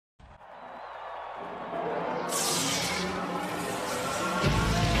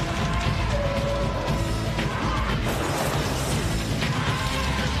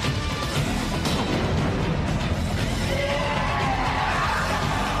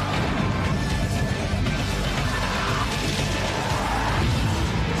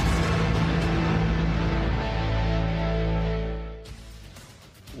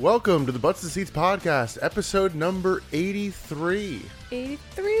Welcome to the Butts and Seats podcast, episode number 83.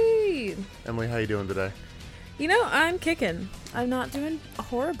 83. Emily, how you doing today? You know, I'm kicking. I'm not doing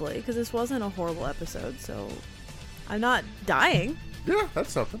horribly because this wasn't a horrible episode, so I'm not dying. Yeah,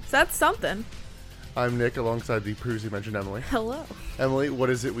 that's something. So that's something. I'm Nick, alongside the previously mentioned Emily. Hello. Emily, what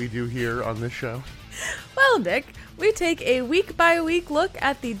is it we do here on this show? Well, Nick, we take a week-by-week look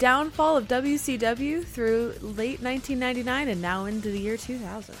at the downfall of WCW through late 1999 and now into the year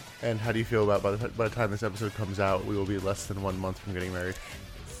 2000. And how do you feel about by the time this episode comes out, we will be less than 1 month from getting married?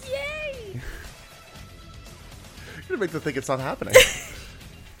 Yay! You're gonna make them think it's not happening.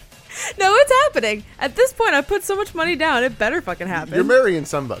 No, it's happening. At this point, I put so much money down, it better fucking happen. You're marrying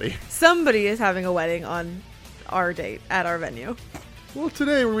somebody. Somebody is having a wedding on our date at our venue. Well,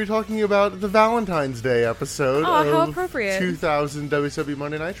 today we're talking about the Valentine's Day episode how of appropriate. 2000 WCW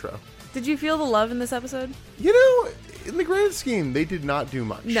Monday Nitro. Did you feel the love in this episid? You know, in the grand scheme, they did not do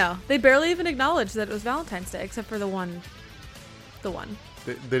much. No, they barely even acknowledged that it was Valentine's Day, except for the one.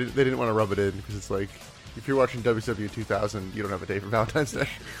 They didn't want to rub it in, because it's like, if you're watching WCW 2000, you don't have a day for Valentine's Day.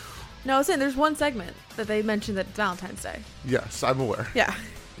 No, I was saying there's one segment that they mentioned that it's Valentine's Day. Yes, I'm aware. Yeah.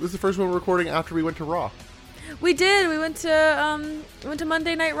 This is the first one we're recording after we went to Raw. We did. We went to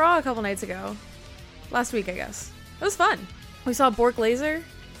Monday Night Raw a couple nights ago. Last week, I guess. It was fun. We saw Bork Laser.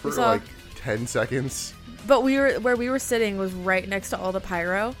 For like 10 seconds. But where we were sitting was right next to all the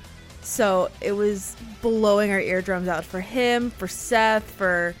pyro. So it was blowing our eardrums out for him, for Seth,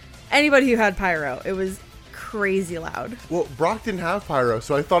 for anybody who had pyro. It was crazy loud. Well, Brock didn't have pyro,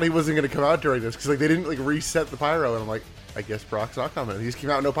 so I thought he wasn't going to come out during this, because like they didn't like reset the pyro, and I'm like, I guess Brock's not coming. He just came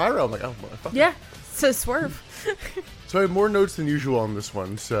out no pyro. I'm like, oh, motherfucker. Yeah, so swerve. So I have more notes than usual on this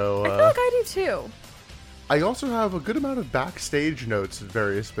one, so... I feel like I do too. I also have a good amount of backstage notes at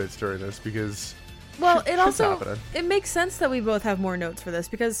various bits during this, because... Well, shit's happening. It makes sense that we both have more notes for this,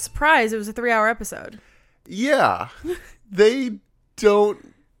 because, surprise, it was a 3-hour episode. Yeah. They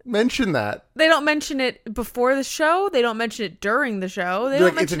don't mention that. They don't mention it before the show. They don't mention it during the show. They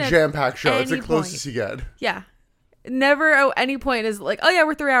don't mention it. It's a jam-packed show. It's the any closest point. you get. Yeah. Never at any point is like, oh yeah,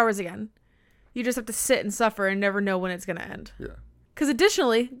 we're 3 hours again. You just have to sit and suffer and never know when it's going to end. Yeah. Because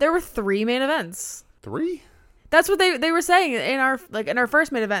additionally, there were 3 main events. 3? That's what they were saying in our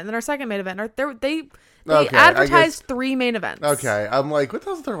first main event and then our second main event. They Okay, advertised 3 main events. Okay, I'm like, what the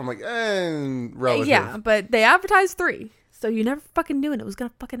hell's the third one? I'm like, relative. Yeah, but they advertised 3. So you never fucking knew when it was going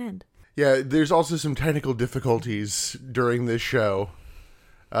to fucking end. Yeah, there's also some technical difficulties during this show.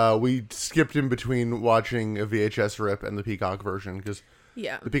 We skipped in between watching a VHS rip and the Peacock version, because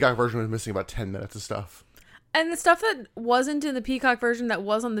the Peacock version was missing about 10 minutes of stuff. And the stuff that wasn't in the Peacock version that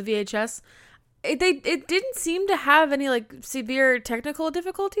was on the VHS, it didn't seem to have any like severe technical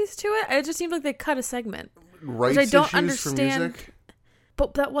difficulties to it. It just seemed like they cut a segment. Rights which I don't issues understand. for music?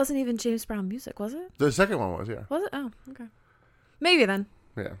 But that wasn't even James Brown music, was it? The second one was, yeah. Was it? Oh, okay. Maybe then.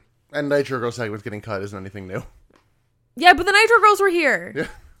 Yeah. And Nitro Girl segments getting cut isn't anything new. Yeah, but the Nitro Girls were here. Yeah.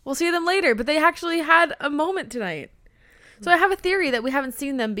 We'll see them later, but they actually had a moment tonight. So I have a theory that we haven't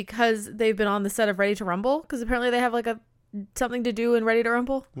seen them because they've been on the set of Ready to Rumble, because apparently they have like something to do in Ready to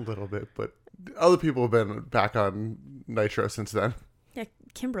Rumble. A little bit, but other people have been back on Nitro since then. Yeah,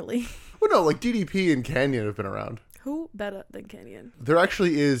 Kimberly. Well, no, like DDP and Canyon have been around. Who better than Canyon? There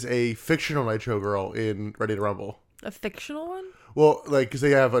actually is a fictional Nitro Girl in Ready to Rumble. A fictional one? Well, like, because they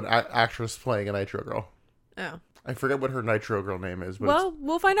have an actress playing a Nitro Girl. Oh. I forget what her Nitro Girl name is. But well,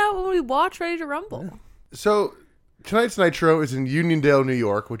 we'll find out when we watch Ready to Rumble. Yeah. So, tonight's Nitro is in Uniondale, New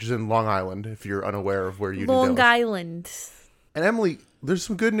York, which is in Long Island, if you're unaware of where Uniondale is. Long Island. And Emily, there's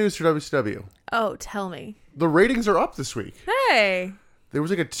some good news for WCW. Oh, tell me. The ratings are up this week. Hey. There was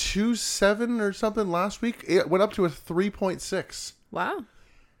like a 2.7 or something last week. It went up to a 3.6. Wow.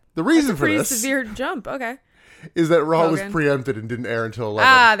 The reason for this... That's a pretty severe jump. Okay. Is that Raw was preempted and didn't air until 11.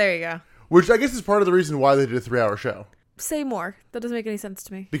 Ah, there you go. Which I guess is part of the reason why they did a 3-hour show. Say more. That doesn't make any sense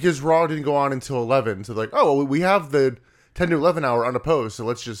to me. Because Raw didn't go on until 11. So they're like, oh, well, we have the 10 to 11 hour unopposed, so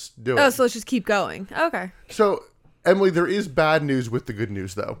let's just do it. Oh, so let's just keep going. Okay. So, Emily, there is bad news with the good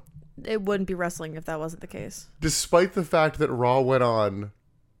news, though. It wouldn't be wrestling if that wasn't the case. Despite the fact that Raw went on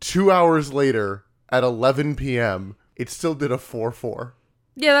 2 hours later at 11 p.m., it still did a 4-4.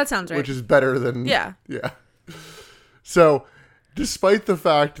 Yeah, that sounds right. Which is better than... Yeah. Yeah. So, despite the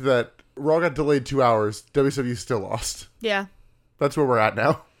fact that Raw got delayed 2 hours, WCW still lost. Yeah. That's where we're at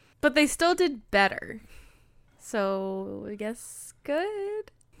now. But they still did better. So, I guess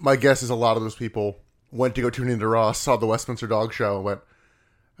good. My guess is a lot of those people went to go tune into Raw, saw the Westminster Dog Show, and went,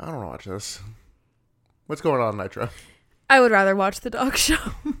 I don't want to watch this. What's going on, Nitro? I would rather watch the dog show.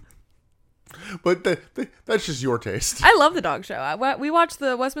 But that's just your taste. I love the dog show. We watch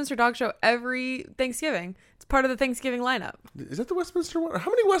the Westminster Dog Show every Thanksgiving. It's part of the Thanksgiving lineup. Is that the Westminster one? How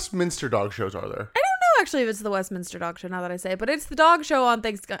many Westminster dog shows are there? I don't know actually if it's the Westminster Dog Show now that I say it, but it's the dog show on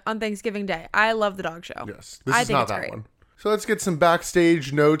Thanksgiving Day. I love the dog show. Yes, this is not that one. So let's get some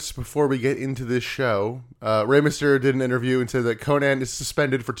backstage notes before we get into this show. Rey Mysterio did an interview and said that Conan is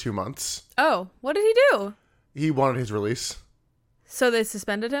suspended for 2 months. Oh, what did he do? He wanted his release. So they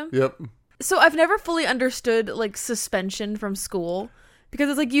suspended him? Yep. So I've never fully understood like suspension from school because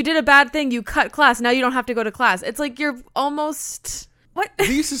it's like you did a bad thing, you cut class, now you don't have to go to class. It's like you're almost what?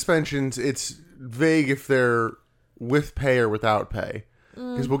 These suspensions, it's vague if they're with pay or without pay.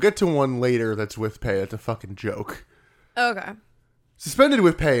 Because we'll get to one later that's with pay. That's a fucking joke. Okay. Suspended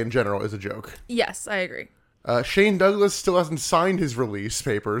with pay in general is a joke. Yes, I agree. Shane Douglas still hasn't signed his release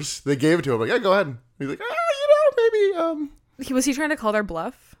papers. They gave it to him. Like, yeah, go ahead. He's like, maybe. Was he trying to call their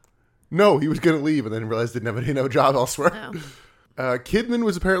bluff? No, he was going to leave and then realized he didn't have a job elsewhere. Oh. Kidman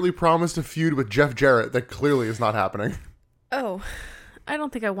was apparently promised a feud with Jeff Jarrett that clearly is not happening. Oh, I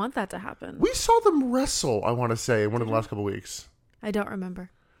don't think I want that to happen. We saw them wrestle, I want to say, in one of the last couple of weeks. I don't remember.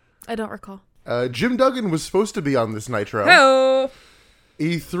 I don't recall. Jim Duggan was supposed to be on this Nitro. Oh.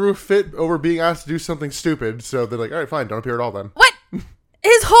 He threw a fit over being asked to do something stupid, so they're like, all right, fine, don't appear at all then. What?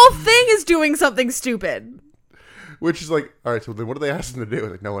 His whole thing is doing something stupid. Which is like, all right, so then what do they ask him to do?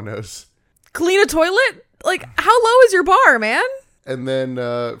 Like, no one knows. Clean a toilet? Like, how low is your bar, man? And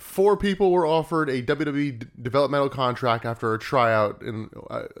then 4 people were offered a WWE developmental contract after a tryout in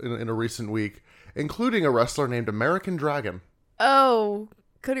a recent week, including a wrestler named American Dragon. Oh,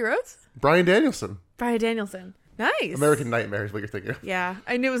 Cody Rhodes? Bryan Danielson. Nice. American Nightmare is what you're thinking. Yeah,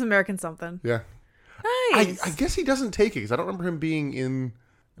 I knew it was American something. Yeah. Nice. I guess he doesn't take it because I don't remember him being in.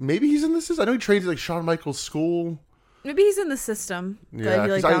 Maybe he's in this. I know he trains at like Shawn Michaels' school. Maybe he's in the system. Yeah,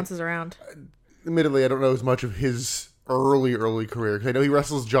 he like bounces around. Admittedly, I don't know as much of his early career because I know he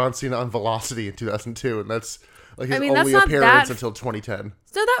wrestles John Cena on Velocity in 2002, and that's like his only appearance until 2010.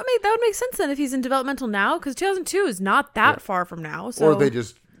 So that would make sense then if he's in developmental now, because 2002 is not that far from now. So. Or they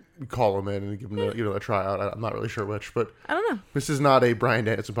just call him in and give him a tryout. I'm not really sure which, but I don't know. This is not a Bryan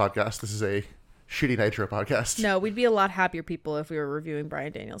Danielson podcast. This is a shitty Nitro podcast. No, we'd be a lot happier people if we were reviewing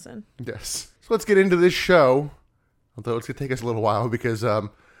Bryan Danielson. Yes. So let's get into this show. Although it's going to take us a little while because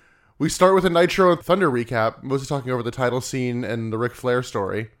we start with a Nitro and Thunder recap, mostly talking over the title scene and the Ric Flair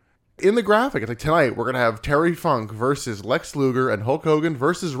story. In the graphic, it's like tonight we're going to have Terry Funk versus Lex Luger and Hulk Hogan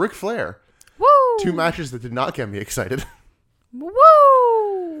versus Ric Flair. Woo! 2 matches that did not get me excited.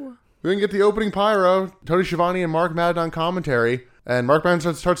 Woo! We then get the opening pyro, Tony Schiavone and Mark Madden on commentary, and Mark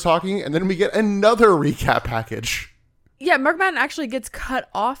Madden starts talking, and then we get another recap package. Yeah, Mark Madden actually gets cut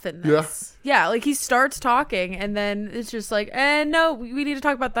off in this. Yeah, like he starts talking, and then it's just like, no, we need to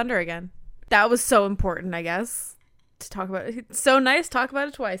talk about Thunder again. That was so important, I guess, to talk about it. It's so nice, talk about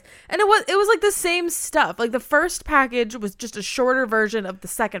it twice. And it was like the same stuff. Like the first package was just a shorter version of the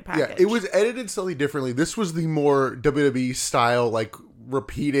second package. Yeah, it was edited slightly differently. This was the more WWE style, like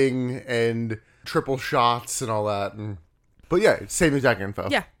repeating and triple shots and all that. But yeah, same exact info.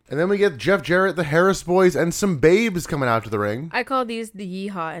 Yeah. And then we get Jeff Jarrett, the Harris Boys, and some babes coming out to the ring. I call these the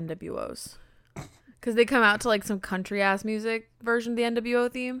Yeehaw NWOs. Because they come out to like some country-ass music version of the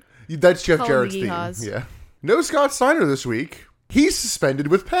NWO theme. That's Jeff Jarrett's theme. Yeah. No Scott Steiner this week. He's suspended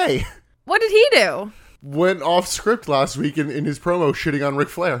with pay. What did he do? Went off script last week in his promo shitting on Ric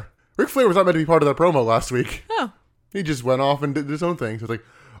Flair. Ric Flair was not meant to be part of that promo last week. Oh. He just went off and did his own thing. So it's like,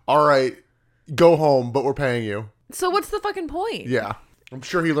 all right, go home, but we're paying you. So what's the fucking point? Yeah. I'm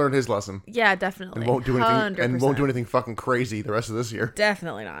sure he learned his lesson. Yeah, definitely. And won't do anything 100%. and won't do anything fucking crazy the rest of this year.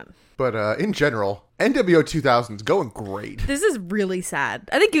 Definitely not. But in general, NWO 2000's going great. This is really sad.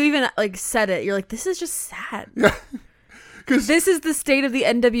 I think you even like said it. You're like, this is just sad. Yeah. Cuz this is the state of the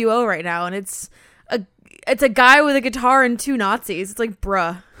NWO right now, and it's a guy with a guitar and 2 Nazis. It's like,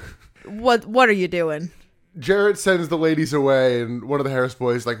 bruh. What are you doing? Jarrett sends the ladies away, and one of the Harris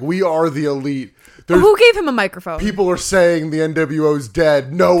Boys like, we are the elite. Who gave him a microphone? People are saying the NWO's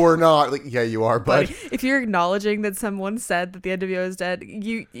dead. No, we're not. Like, yeah, you are, bud. If you're acknowledging that someone said that the NWO is dead,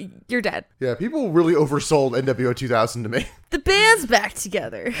 you're dead. Yeah, people really oversold NWO 2000 to me. The band's back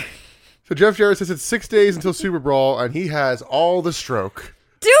together. So Jeff Jarrett says it's 6 days until Super Brawl, and he has all the stroke.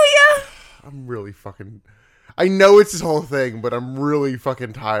 Do ya? I'm really fucking... I know it's his whole thing, but I'm really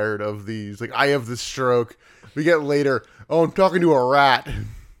fucking tired of these. Like, I have the stroke. We get later, oh, I'm talking to a rat.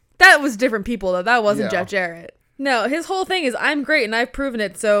 That was different people, though. That wasn't Yeah. Jeff Jarrett. No, his whole thing is, I'm great and I've proven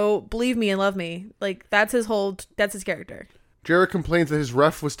it, so believe me and love me. Like, that's his character. Jarrett complains that his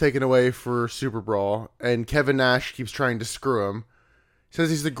ref was taken away for Super Brawl, and Kevin Nash keeps trying to screw him. Says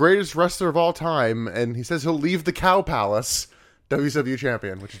he's the greatest wrestler of all time, and he says he'll leave the Cow Palace, WCW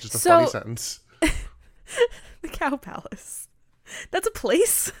champion, which is just a funny sentence. The Cow Palace. That's a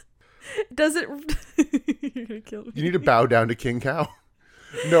place? Does it... You're gonna kill me. You need to bow down to King Cow.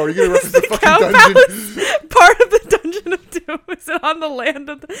 No, are you going to reference the fucking Cow dungeon? Palace part of the Dungeon of Doom? Is it on the land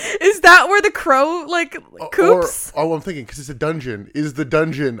of the... Is that where the crow, like, coops? I'm thinking, because it's a dungeon. Is the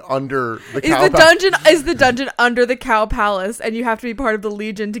dungeon under the Cow Palace? Is the dungeon under the Cow Palace, and you have to be part of the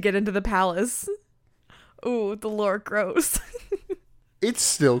Legion to get into the palace? Ooh, the lore grows. It's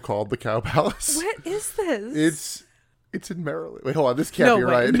still called the Cow Palace. What is this? It's in Maryland. Wait, hold on. This can't be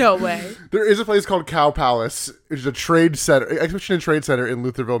right. No way. There is a place called Cow Palace, which is a trade center, exhibition and trade center in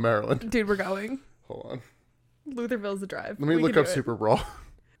Lutherville, Maryland. Dude, we're going. Hold on. Lutherville's the drive. Let me look up Super Brawl.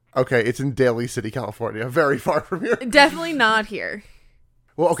 Okay, it's in Daly City, California. Very far from here. Definitely not here.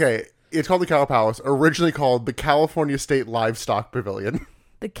 Well, okay. It's called the Cow Palace, originally called the California State Livestock Pavilion.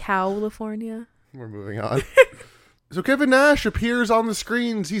 The California. We're moving on. So Kevin Nash appears on the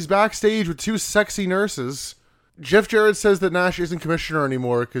screens. He's backstage with two sexy nurses. Jeff Jarrett says that Nash isn't commissioner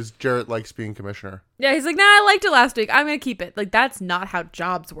anymore because Jarrett likes being commissioner. Yeah, he's like, nah, I liked it last week. I'm going to keep it. Like, that's not how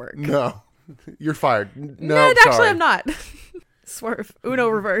jobs work. No. You're fired. No, actually, sorry. I'm not. Swerve. Uno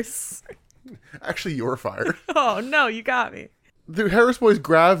reverse. Actually, you're fired. Oh, no, you got me. The Harris boys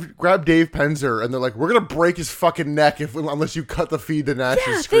grab Dave Penzer, and they're like, we're going to break his fucking neck unless you cut the feed to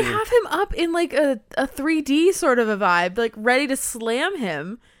Nash's screen. They have him up in, like, a 3D sort of a vibe, like, ready to slam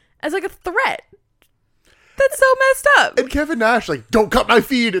him as, like, a threat. That's so messed up. And Kevin Nash, like, don't cut my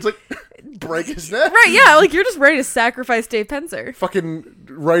feed. It's like, break his neck. Right, yeah, like, you're just ready to sacrifice Dave Penzer. Fucking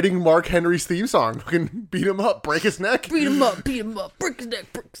writing Mark Henry's theme song. Fucking beat him up, break his neck. Beat him up, break his neck,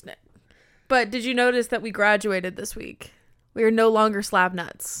 break his neck. But did you notice that we graduated this week? We are no longer slab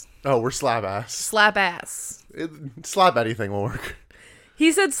nuts. Oh, we're slab ass. Slap ass. Slap anything will work.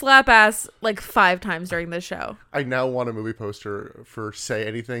 He said slap ass like 5 times during this show. I now want a movie poster for Say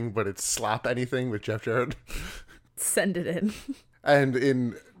Anything, but it's Slap Anything with Jeff Jarrett. Send it in. And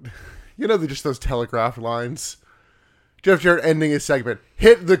in, just those telegraph lines. Jeff Jarrett ending his segment,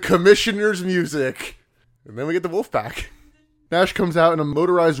 hit the commissioner's music. And then we get the Wolfpack. Nash comes out in a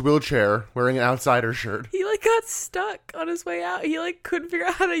motorized wheelchair wearing an outsider shirt. He got stuck on his way out. He couldn't figure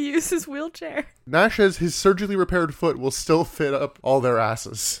out how to use his wheelchair. Nash says his surgically repaired foot will still fit up all their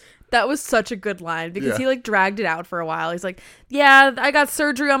asses. That was such a good line because he dragged it out for a while. He's like, yeah, I got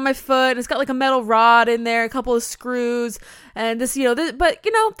surgery on my foot. It's got like a metal rod in there, a couple of screws, and this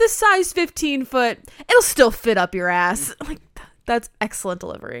size 15 foot, it'll still fit up your ass. I'm like, that's excellent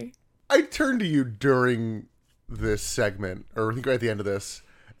delivery. I turned to you during this segment, or I think right at the end of this,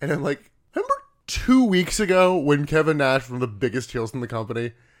 and I'm like, remember 2 weeks ago when Kevin Nash was one of the biggest heels in the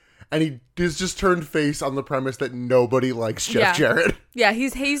company, and he just turned face on the premise that nobody likes Jeff Jarrett? Yeah,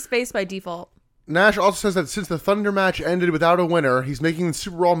 he's face by default. Nash also says that since the Thunder match ended without a winner, he's making the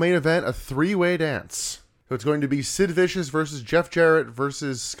Super Bowl main event a 3-way dance. So it's going to be Sid Vicious versus Jeff Jarrett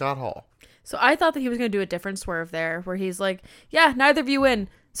versus Scott Hall. So I thought that he was going to do a different swerve there, where he's like, yeah, neither of you win,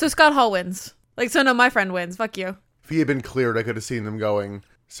 so Scott Hall wins. Like, so no, my friend wins. Fuck you. If he had been cleared, I could have seen them going,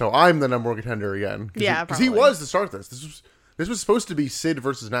 so I'm the number 1 contender again. Because he was to start this. This was supposed to be Sid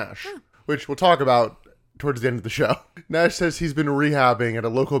versus Nash, which we'll talk about towards the end of the show. Nash says he's been rehabbing at a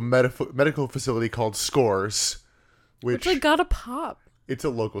local medical facility called Scores, which got a pop. It's a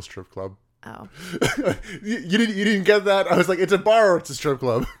local strip club. Oh. you didn't get that? I was like, it's a bar or it's a strip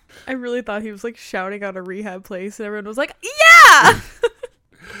club. I really thought he was like shouting out a rehab place and everyone was like, yeah!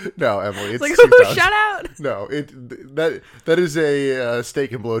 No, Emily, it's like, ooh, shout out. No, that is a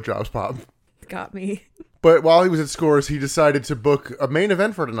steak and blowjobs pop. Got me. But while he was at Scores, he decided to book a main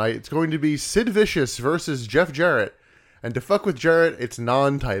event for tonight. It's going to be Sid Vicious versus Jeff Jarrett. And to fuck with Jarrett, it's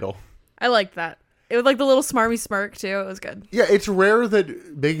non-title. I liked that. It was like the little smarmy smirk, too. It was good. Yeah, it's rare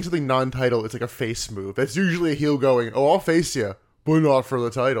that making something non-title, it's like a face move. That's usually a heel going, oh, I'll face you, but not for the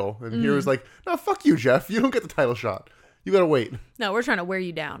title. And here was like, no, fuck you, Jeff. You don't get the title shot. You gotta wait. No, we're trying to wear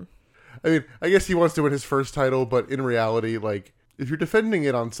you down. I mean, I guess he wants to win his first title, but in reality, like, if you're defending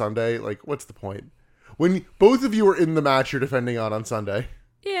it on Sunday, like, what's the point? When both of you are in the match you're defending on Sunday.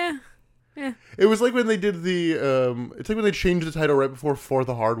 Yeah. It was like when they did it's like when they changed the title right before For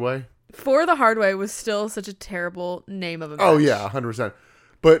the Hard Way. For the Hard Way was still such a terrible name of a match. Oh, yeah, 100%.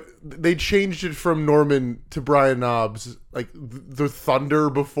 But they changed it from Norman to Brian Knobbs, like, the Thunder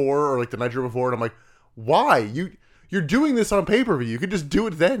before, or like the Nitro before, and I'm like, why? You're doing this on pay-per-view. You could just do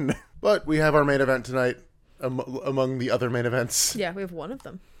it then. But we have our main event tonight among the other main events. Yeah, we have one of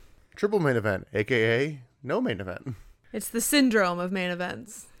them. Triple main event, a.k.a. no main event. It's the syndrome of main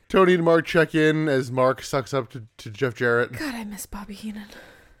events. Tony and Mark check in as Mark sucks up to Jeff Jarrett. God, I miss Bobby Heenan.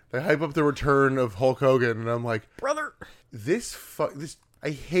 They hype up the return of Hulk Hogan, and I'm like, brother, this. I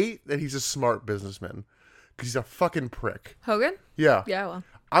hate that he's a smart businessman because he's a fucking prick. Hogan? Yeah. Yeah, well.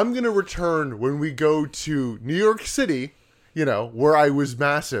 I'm going to return when we go to New York City, where I was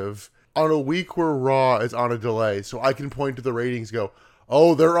massive, on a week where Raw is on a delay, so I can point to the ratings and go,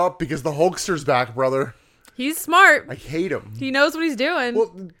 oh, they're up because the Hulkster's back, brother. He's smart. I hate him. He knows what he's doing.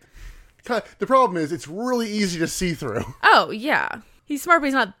 Well, the problem is it's really easy to see through. Oh, yeah. He's smart, but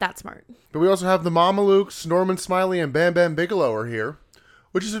he's not that smart. But we also have the Mamalukes, Norman Smiley, and Bam Bam Bigelow are here,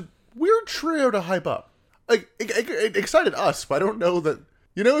 which is a weird trio to hype up. Like, it excited us, but I don't know that...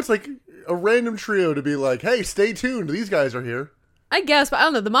 it's like a random trio to be like, hey, stay tuned, these guys are here. I guess, but I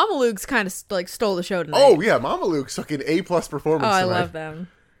don't know. The Mamalukes kind of like stole the show tonight. Oh, yeah, Mamalukes, fucking A+ performance tonight. I love them.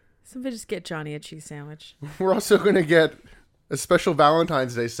 Somebody just get Johnny a cheese sandwich. We're also going to get a special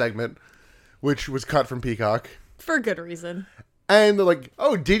Valentine's Day segment, which was cut from Peacock. For good reason. And they're like,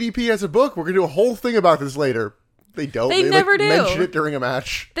 oh, DDP has a book. We're going to do a whole thing about this later. They don't. They never do. Mention it during a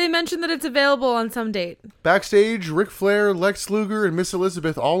match. They mentioned that it's available on some date. Backstage, Ric Flair, Lex Luger, and Miss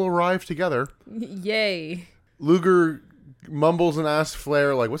Elizabeth all arrive together. Yay. Luger mumbles and asks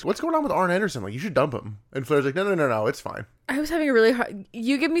Flair, like, what's going on with Arn Anderson? Like, you should dump him. And Flair's like, no, it's fine. I was having a really hard...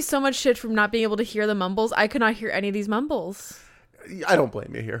 You give me so much shit from not being able to hear the mumbles. I could not hear any of these mumbles. I don't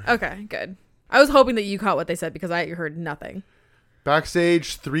blame you here. Okay, good. I was hoping that you caught what they said because I heard nothing.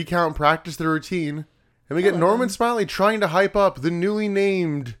 Backstage, 3 count practice the routine. And we get Norman Smiley trying to hype up the newly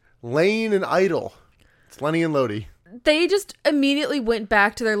named Lane and Idol. It's Lenny and Lodi. They just immediately went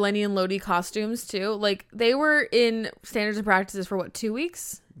back to their Lenny and Lodi costumes, too. Like, they were in standards and practices for, 2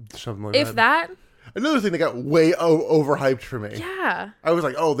 weeks? Something like if that. Another thing that got way overhyped for me. Yeah. I was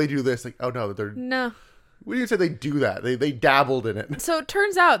like, oh, they do this. Like, oh, no, they're... No. We didn't say they do that. They dabbled in it. So it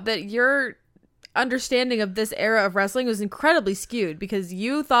turns out that your understanding of this era of wrestling was incredibly skewed because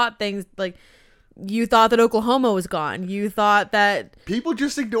you thought things like... You thought that Oklahoma was gone. You thought that... People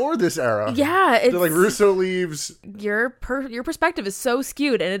just ignore this era. Yeah. They're like, Russo leaves. Your perspective is so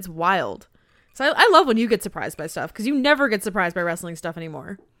skewed and it's wild. So I love when you get surprised by stuff because you never get surprised by wrestling stuff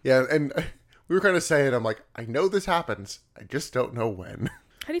anymore. Yeah, and we were kind of saying, I'm like, I know this happens. I just don't know when.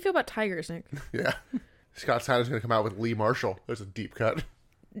 How do you feel about Tigers, Nick? Yeah. Scott Steiner's going to come out with Lee Marshall. There's a deep cut.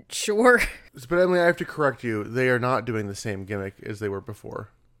 Sure. But Emily, I have to correct you. They are not doing the same gimmick as they were before.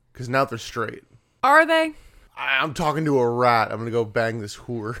 Because now they're straight. Are they? I'm talking to a rat. I'm going to go bang this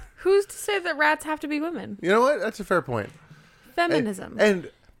whore. Who's to say that rats have to be women? You know what? That's a fair point. Feminism.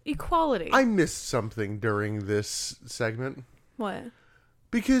 And equality. I missed something during this segment. What?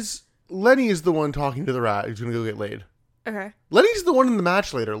 Because Lenny is the one talking to the rat who's going to go get laid. Okay. Lenny's the one in the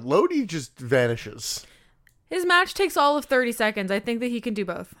match later. Lodi just vanishes. His match takes all of 30 seconds. I think that he can do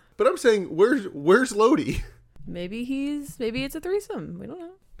both. But I'm saying, where's Lodi? Maybe it's a threesome. We don't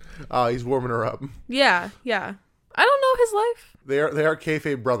know. He's warming her up. Yeah. I don't know his life. They are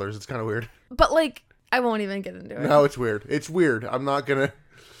kayfabe brothers. It's kind of weird. But I won't even get into it. No, it's weird. It's weird. I'm not gonna.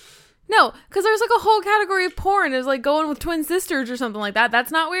 No, because there's a whole category of porn is going with twin sisters or something like that. That's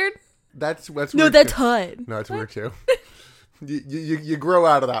not weird. That's weird. No, that's hot. No, it's weird too. you grow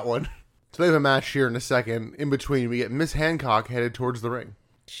out of that one. So they have a match here in a second. In between, we get Miss Hancock headed towards the ring.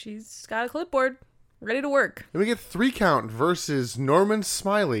 She's got a clipboard. Ready to work. Then we get 3 count versus Norman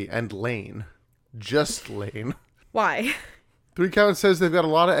Smiley and Lane. Just Lane. Why? 3 count says they've got a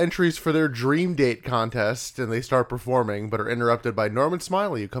lot of entries for their Dream Date contest, and they start performing, but are interrupted by Norman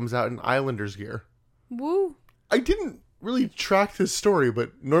Smiley, who comes out in Islanders gear. Woo. I didn't really track this story,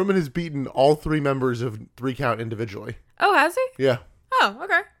 but Norman has beaten all 3 members of 3 count individually. Oh, has he? Yeah. Oh,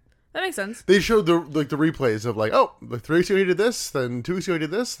 okay. That makes sense. They showed the replays of 3 weeks ago he did this, then 2 weeks ago he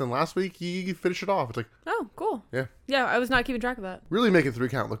did this, then last week he finished it off. It's like, oh, cool. Yeah. Yeah, I was not keeping track of that. Really making 3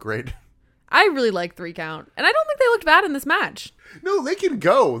 count look great. I really like 3 count, and I don't think they looked bad in this match. No, they can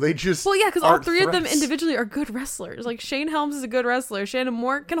go. They just well, yeah, because all 3 of them individually are good wrestlers. Like Shane Helms is a good wrestler. Shannon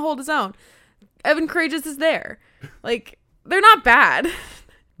Moore can hold his own. Evan Courageous is there. They're not bad.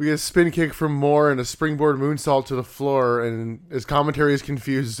 We get a spin kick from Moore and a springboard moonsault to the floor, and his commentary is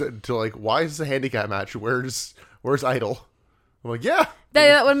confused to why is this a handicap match? Where's Idol? I'm like, yeah.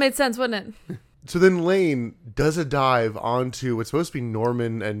 That would have made sense, wouldn't it? So then Lane does a dive onto what's supposed to be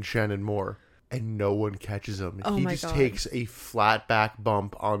Norman and Shannon Moore, and no one catches him. Oh he my just God. takes a flat back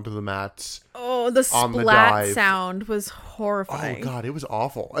bump onto the mats. Oh, the splat sound was horrifying. Oh God, it was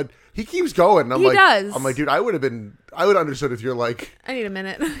awful. And he keeps going. He does. I'm like, dude, I would have understood if you're like, I need a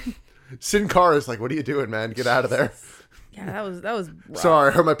minute. Sin Cara is like, what are you doing, man? Get out of there. Yeah, that was rough. Sorry,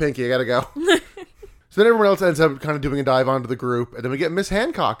 I hurt my pinky. I gotta go. So then everyone else ends up kind of doing a dive onto the group, and then we get Miss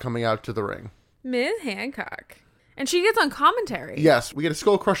Hancock coming out to the ring. Miss Hancock. And she gets on commentary. Yes, we get a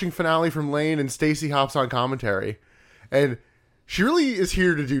skull-crushing finale from Lane, and Stacy hops on commentary. And she really is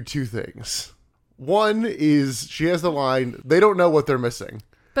here to do two things. One is she has the line, they don't know what they're missing.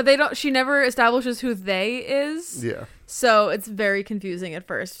 But she never establishes who they is. Yeah. So it's very confusing at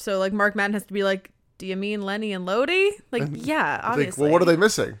first. So like Mark Madden has to be like, do you mean Lenny and Lodi? Like, yeah, obviously. Well, what are they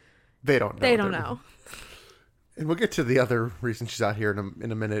missing? They don't know. They don't know. And we'll get to the other reason she's out here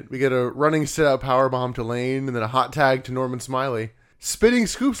in a minute. We get a running sit-out powerbomb to Lane, and then a hot tag to Norman Smiley. Spinning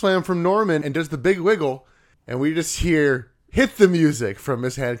scoop slam from Norman, and does the big wiggle. And we just hear, hit the music from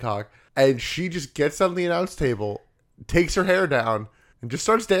Miss Hancock. And she just gets on the announce table, takes her hair down, and just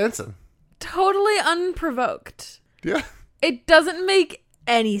starts dancing. Totally unprovoked. Yeah. It doesn't make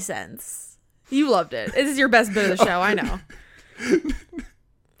any sense. You loved it. This is your best bit of the show, I know.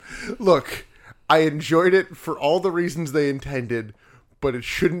 Look, I enjoyed it for all the reasons they intended, but it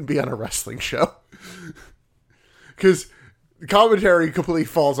shouldn't be on a wrestling show. Because the commentary completely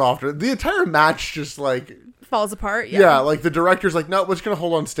falls off. The entire match just like... falls apart, yeah. Like the director's like, no, we're just going to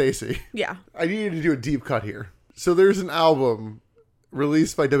hold on Stacy. Yeah. I needed to do a deep cut here. So there's an album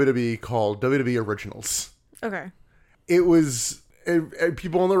released by WWE called WWE Originals. Okay. It was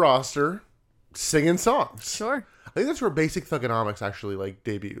people on the roster singing songs. Sure. I think that's where Basic Thugonomics actually like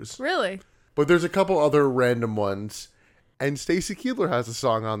debuts. Really? But there's a couple other random ones. And Stacy Keibler has a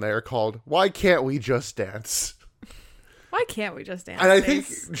song on there called Why Can't We Just Dance? Why can't we just dance? And I think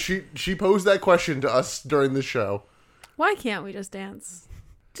she posed that question to us during the show. Why can't we just dance?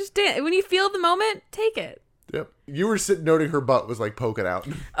 Just dance. When you feel the moment, take it. Yep. You were sitting noting her butt was like poking out.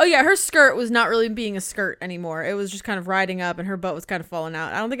 Oh yeah, her skirt was not really being a skirt anymore. It was just kind of riding up and her butt was kind of falling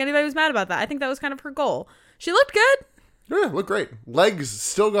out. I don't think anybody was mad about that. I think that was kind of her goal. She looked good. Yeah, looked great. Legs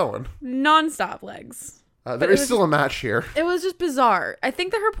still going. Non-stop legs. There is still a match here. It was just bizarre. I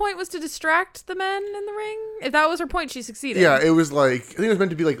think that her point was to distract the men in the ring. If that was her point, she succeeded. Yeah, it was like, I think it was meant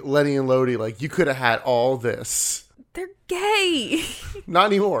to be like Lenny and Lodi, like, you could have had all this. They're gay. Not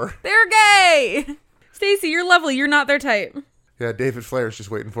anymore. They're gay. Stacey, you're lovely. You're not their type. Yeah, David Flair's just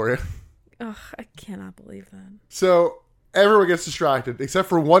waiting for you. Ugh, I cannot believe that. So, everyone gets distracted, except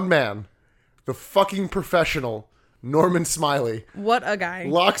for one man. The fucking professional, Norman Smiley. What a guy.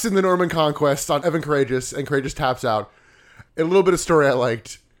 Locks in the Norman Conquest on Evan Courageous, and Courageous taps out. And a little bit of story I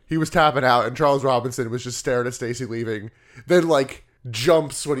liked. He was tapping out, and Charles Robinson was just staring at Stacy leaving. Then, like,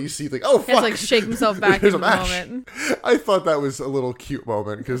 jumps when you see, like, oh, fuck. He has to, like, shake himself back in the moment. I thought that was a little cute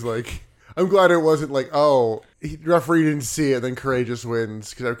moment, because, like, I'm glad it wasn't like, oh, referee didn't see it, then Courageous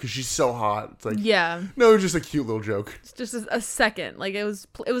wins, because she's so hot. It's like, yeah. No, it was just a cute little joke. It's just a second. Like, it was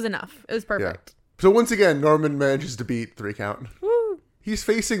enough. It was perfect. Yeah. So once again, Norman manages to beat 3 count. Woo. He's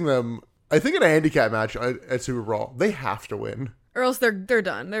facing them, I think, in a handicap match at Super Brawl. They have to win. Or else they're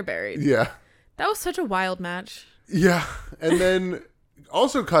done. They're buried. Yeah. That was such a wild match. Yeah. And then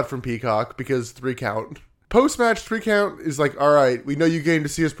also cut from Peacock because 3 count. Post-match 3 count is like, all right, we know you came to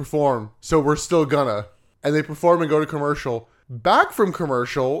see us perform, so we're still gonna. And they perform and go to commercial. Back from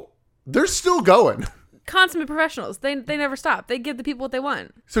commercial, they're still going. Consummate professionals. They never stop. They give the people what they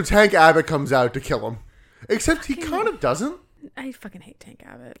want. So Tank Abbott comes out to kill him. Except he kind of doesn't. I fucking hate Tank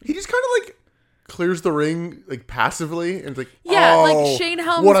Abbott. He just kind of like clears the ring like passively and it's like, yeah, oh, like Shane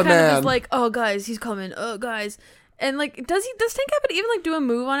Helms kind of is like, oh guys, he's coming. Oh guys. And like, does Tank Abbott even like do a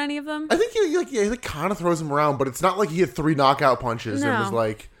move on any of them? I think he kind of throws him around, but it's not like he had 3 knockout punches. No. It was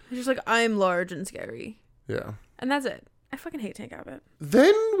like, he's just like, I'm large and scary. Yeah. And that's it. I fucking hate Tank Abbott.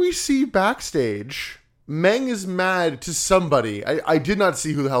 Then we see backstage, Meng is mad to somebody. I did not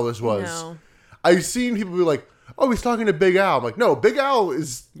see who the hell this was. No. I've seen people be like, oh, he's talking to Big Al. I'm like, no, Big Al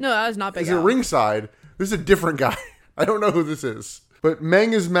is... No, that was not Big Al. He's at ringside. This is a different guy. I don't know who this is. But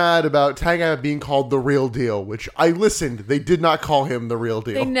Meng is mad about Tank Abbott being called the real deal, which I listened. They did not call him the real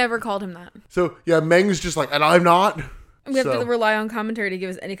deal. They never called him that. So, yeah, Meng's just like, and I'm not. We have to rely on commentary to give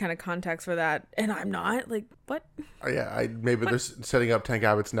us any kind of context for that. And I'm not. Like, what? Yeah, maybe they're setting up Tank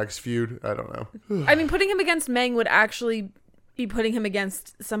Abbott's next feud. I don't know. I mean, putting him against Meng would actually be putting him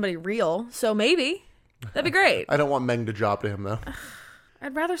against somebody real. So maybe. That'd be great. I don't want Meng to job to him, though.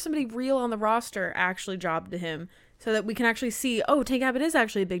 I'd rather somebody real on the roster actually job to him so that we can actually see, oh, Tank Abbott is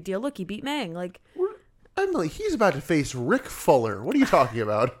actually a big deal. Look, he beat Meng. Like, Emily, he's about to face Rick Fuller. What are you talking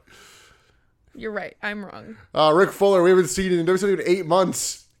about? You're right. I'm wrong. Rick Fuller, we haven't seen him in WWE in 8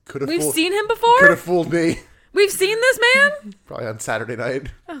 months. We've seen him before? Could have fooled me. We've seen this man? Probably on Saturday night.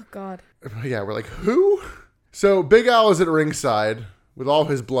 Oh, God. Yeah, we're like, who? So Big Al is at ringside with all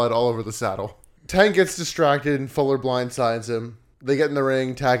his blood all over the saddle. Tank gets distracted and Fuller blindsides him. They get in the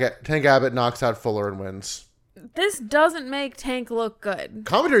ring. Tank Abbott knocks out Fuller and wins. This doesn't make Tank look good.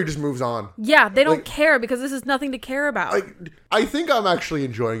 Commentary just moves on. Yeah, they don't care because this is nothing to care about. I think I'm actually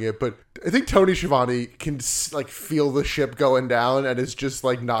enjoying it, but I think Tony Schiavone can feel the ship going down and is just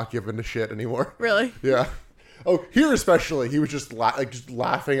not giving a shit anymore. Really? Yeah. Oh, here especially, he was just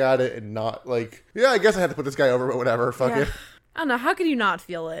laughing at it and not yeah, I guess I had to put this guy over, but whatever, fuck it. I don't know, how could you not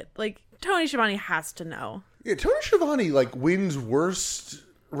feel it? Tony Schiavone has to know. Yeah, Tony Schiavone wins worst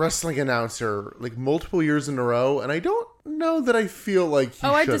wrestling announcer multiple years in a row, and I don't know that I feel like he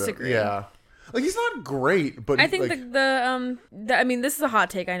I disagree. Yeah. He's not great, but I think I mean, this is a hot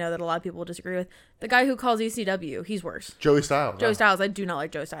take I know that a lot of people will disagree with. The guy who calls ECW, he's worse. Joey Styles. Joey Styles, I do not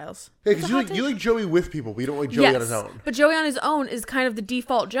like Joey Styles. Yeah, because you like Joey with people, but you don't like Joey on his own. But Joey on his own is kind of the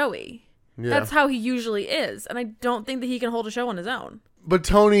default Joey. Yeah. That's how he usually is, and I don't think that he can hold a show on his own. But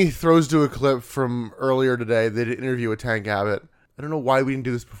Tony throws to a clip from earlier today. They did an interview with Tank Abbott. I don't know why we didn't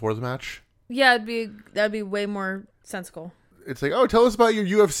do this before the match. Yeah, that'd be way more sensical. It's tell us about your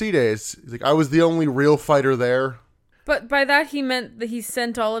UFC days. He's I was the only real fighter there. But by that, he meant that he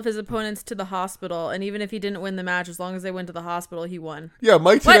sent all of his opponents to the hospital, and even if he didn't win the match, as long as they went to the hospital, he won. Yeah,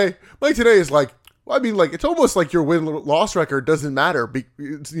 Mike today is it's almost like your win-loss record doesn't matter,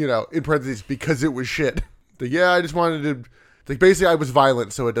 in parentheses, because it was shit. I just wanted to, basically I was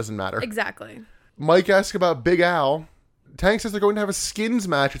violent, so it doesn't matter. Exactly. Mike asked about Big Al. Tank says they're going to have a skins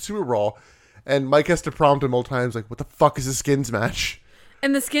match at Super Brawl, and Mike has to prompt him multiple times, what the fuck is a skins match?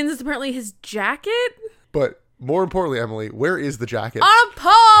 And the skins is apparently his jacket? But more importantly, Emily, where is the jacket? On a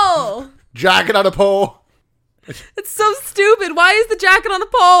pole! Jacket on a pole! It's so stupid. Why is the jacket on a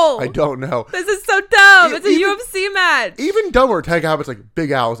pole? I don't know. This is so dumb. It's a UFC match. Even dumber, Tank Abbott's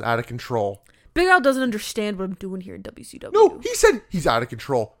Big Al's out of control. Big Al doesn't understand what I'm doing here in WCW. No, he said he's out of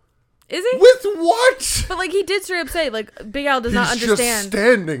control. Is he? With what? But he did straight up say Big Al does not understand. He's just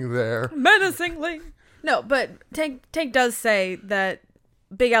standing there menacingly. No, but Tank does say that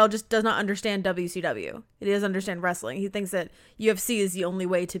Big Al just does not understand WCW. He doesn't understand wrestling. He thinks that UFC is the only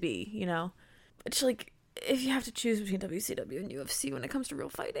way to be. It's if you have to choose between WCW and UFC when it comes to real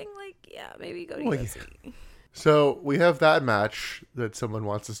fighting, maybe go to UFC. Yeah. So we have that match that someone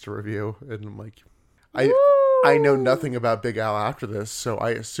wants us to review, and I'm I know nothing about Big Al after this, so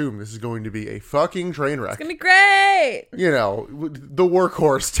I assume this is going to be a fucking train wreck. It's going to be great! The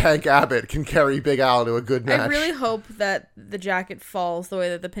workhorse Tank Abbott can carry Big Al to a good match. I really hope that the jacket falls the way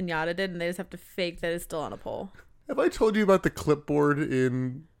that the piñata did, and they just have to fake that it's still on a pole. Have I told you about the clipboard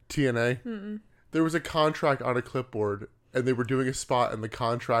in TNA? Mm-mm. There was a contract on a clipboard, and they were doing a spot, and the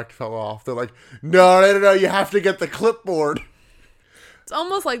contract fell off. They're no, you have to get the clipboard. It's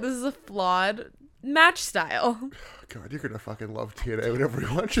almost like this is a flawed match style. God, you're gonna fucking love TNA whenever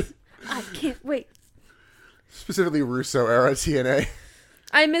you watch it. I can't wait. Specifically Russo era TNA.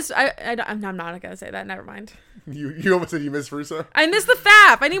 I'm not gonna say that. Never mind. You almost said you miss Russo? I miss the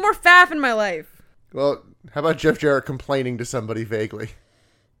faff. I need more faff in my life. Well, how about Jeff Jarrett complaining to somebody vaguely?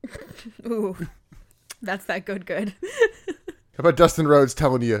 Ooh, that's that good. How about Dustin Rhodes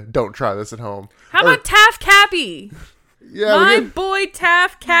telling you, don't try this at home? How about Taff Cappy? Yeah, my boy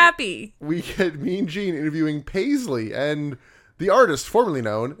Taff Cappy. We get Mean Gene interviewing Paisley and the artist formerly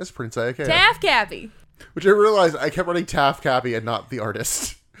known as Prince Iakea. Taff Cappy. Which I realized I kept writing Taff Cappy and not the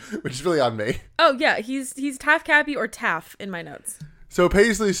artist, which is really on me. Oh yeah, he's Taff Cappy or Taff in my notes. So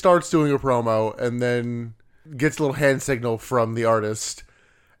Paisley starts doing a promo and then gets a little hand signal from the artist,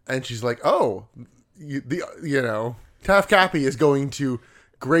 and she's like, "Oh, Taff Cappy is going to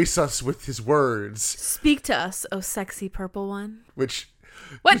grace us with his words. Speak to us, oh sexy purple one." Which,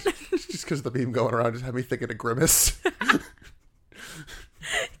 what? Just because of the meme going around, just had me thinking of Grimace.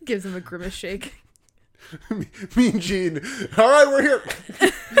 Gives him a Grimace shake. Mean Gene. All right, we're here.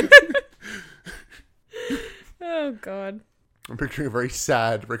 Oh God. I'm picturing a very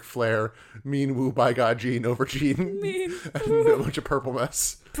sad Ric Flair, mean woo by God Gene over Gene. Mean and a bunch of purple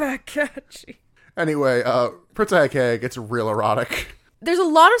mess. By God Gene. Anyway, Prince Iakea gets real erotic. There's a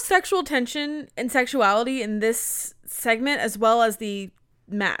lot of sexual tension and sexuality in this segment, as well as the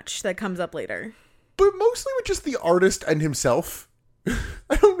match that comes up later. But mostly with just the artist and himself.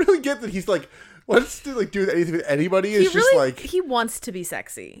 I don't really get that he's wants to do anything with anybody. It's just he wants to be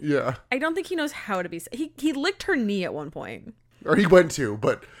sexy. Yeah. I don't think he knows how to be. He licked her knee at one point. Or he went to,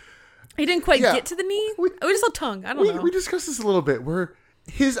 but he didn't quite get to the knee. We just saw tongue. I don't know. We discussed this a little bit, where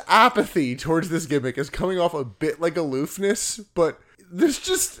his apathy towards this gimmick is coming off a bit like aloofness, but there's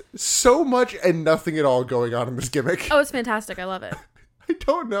just so much and nothing at all going on in this gimmick. Oh, it's fantastic. I love it. I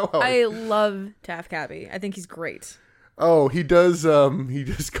don't know how. I love Taff Cappy. I think he's great. Oh, he does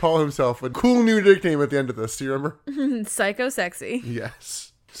call himself a cool new nickname at the end of this. Do you remember? Psycho Sexy.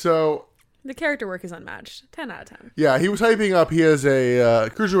 Yes. So... the character work is unmatched. 10 out of 10. Yeah, he was hyping up. He has a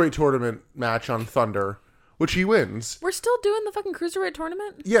Cruiserweight tournament match on Thunder, which he wins. We're still doing the fucking Cruiserweight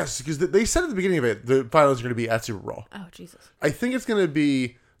tournament? Yes, because they said at the beginning of it, the finals are going to be at Super Bowl. Oh, Jesus. I think it's going to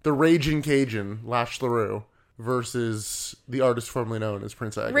be the Raging Cajun, Lash LaRue, versus the artist formerly known as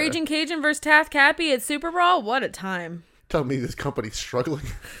Prince Aga. Raging Cajun versus Taff Cappy at Super Bowl? What a time. Tell me this company's struggling.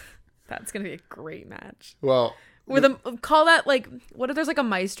 That's going to be a great match. Well... call that, like, what if there's, like, a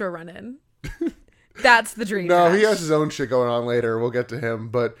Maestro run-in? That's the dream No, match. he has his own shit going on later. We'll get to him.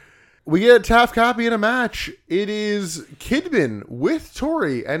 But we get Taff Cappy in a match. It is Kidman with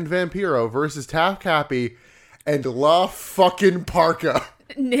Tori and Vampiro versus Taff Cappy and La fucking Parka.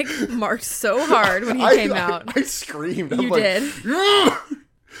 Nick marked so hard when he came out. I screamed. You did. Yeah!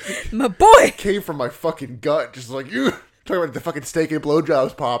 My boy! Came from my fucking gut. Just like, you talking about the fucking steak and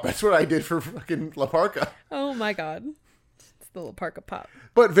blowjobs pop. That's what I did for fucking La Parka. Oh my god. It's the little Parka pop.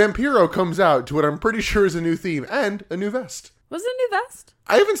 But Vampiro comes out to what I'm pretty sure is a new theme and a new vest. Was it a new vest?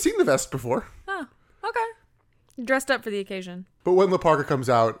 I haven't seen the vest before. Oh, okay. Dressed up for the occasion. But when La Parka comes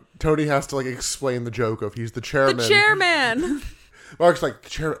out, Tony has to, like, explain the joke of he's the chairman. The chairman! Mark's like, the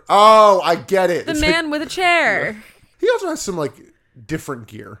chair. Oh, I get it. The man with a chair. Yeah. He also has some, like, different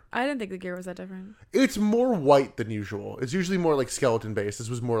gear. I didn't think the gear was that different. It's more white than usual. It's usually more, like, skeleton based. This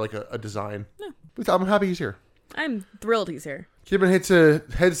was more like a design. No. But I'm happy he's here. I'm thrilled he's here. Kidman hits a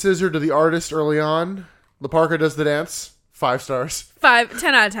head scissor to the artist early on. La Parka does the dance. 5 stars.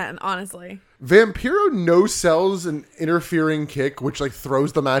 10 out of 10, honestly. Vampiro no-sells an interfering kick, which, like,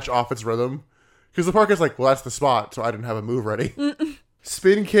 throws the match off its rhythm. Because La Parka's like, well, that's the spot, so I didn't have a move ready.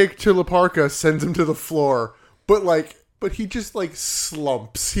 Spin kick to La Parka sends him to the floor. But he just, like,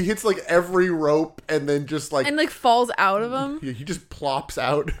 slumps. He hits, like, every rope and then just, like... and, like, falls out of him. He just plops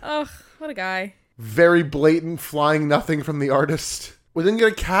out. Ugh, what a guy. Very blatant flying nothing from the artist. We then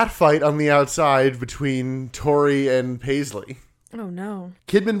get a cat fight on the outside between Tori and Paisley. Oh, no.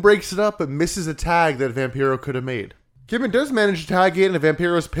 Kidman breaks it up but misses a tag that Vampiro could have made. Kidman does manage to tag it, and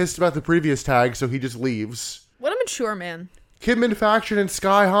Vampiro's pissed about the previous tag, so he just leaves. What a mature man. Kidman faction and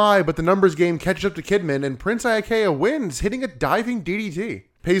Sky High, but the numbers game catches up to Kidman, and Prince Iaukea wins, hitting a diving DDT.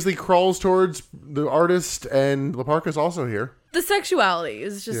 Paisley crawls towards the artist, and La Parka's also here. The sexuality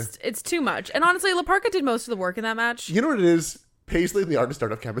is just, It's too much. And honestly, La Parka did most of the work in that match. You know what it is? Paisley and the artist don't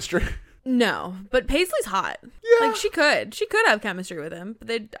have chemistry. No, but Paisley's hot. Yeah. Like, she could have chemistry with him, but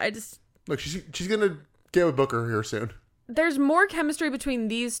Look, she's gonna get with Booker here soon. There's more chemistry between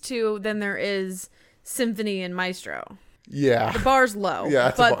these two than there is Symphony and Maestro. Yeah. The bar's low. Yeah,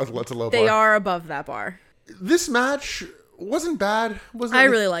 it's a low bar. They are above that bar. This match wasn't bad. I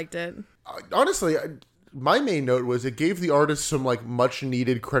really liked it. Honestly, my main note was it gave the artist some, like, much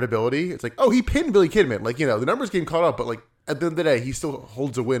needed credibility. It's like, oh, he pinned Billy Kidman. Like, you know, the numbers game caught up, but, like, at the end of the day, he still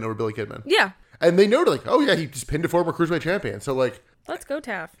holds a win over Billy Kidman. Yeah. And they noted, like, oh, yeah, he just pinned a former Cruiserweight champion. So, like... let's go,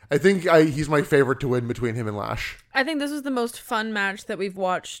 Taff. I think he's my favorite to win between him and Lash. I think this was the most fun match that we've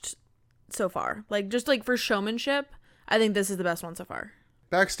watched so far. Like, just, like, for showmanship, I think this is the best one so far.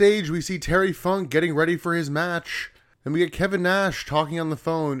 Backstage, we see Terry Funk getting ready for his match. And we get Kevin Nash talking on the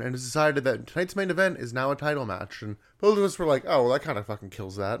phone and has decided that tonight's main event is now a title match. And both of us were like, oh, well, that kind of fucking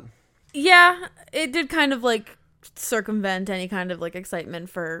kills that. Yeah, it did kind of, like, circumvent any kind of, like, excitement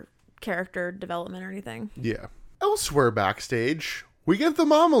for character development or anything. Yeah. Elsewhere backstage, we get the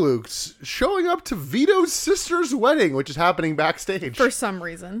Mamalukes showing up to Vito's sister's wedding, which is happening backstage. For some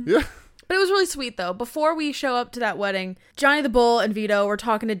reason. Yeah. But it was really sweet, though. Before we show up to that wedding, Johnny the Bull and Vito were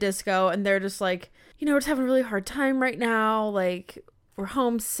talking to Disco, and they're just like, you know, we're just having a really hard time right now. Like, we're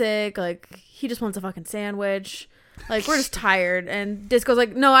homesick. Like, he just wants a fucking sandwich. Like, we're just tired. And Disco's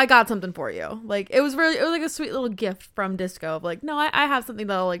like, no, I got something for you. Like, it was like a sweet little gift from Disco of like, no, I have something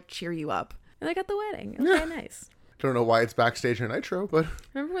that'll, like, cheer you up. And they got the wedding. It was very nice. Don't know why it's backstage in Nitro, but...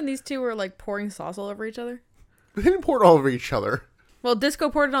 remember when these two were, like, pouring sauce all over each other? They didn't pour it all over each other. Well, Disco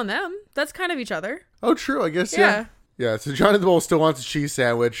poured it on them. That's kind of each other. Oh, true. I guess, yeah. Yeah, so Johnny the Bull still wants a cheese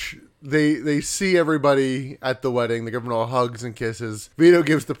sandwich. They see everybody at the wedding. They give them all hugs and kisses. Vito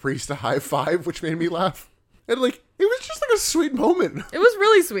gives the priest a high five, which made me laugh. And, like, it was just, like, a sweet moment. It was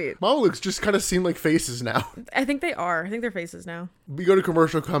really sweet. Mamalukes just kind of seem like faces now. I think they are. I think they're faces now. We go to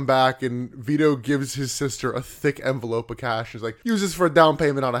commercial, come back, and Vito gives his sister a thick envelope of cash. He's like, use this for a down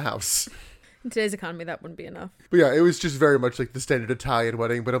payment on a house. In today's economy, that wouldn't be enough. But yeah, it was just very much like the standard Italian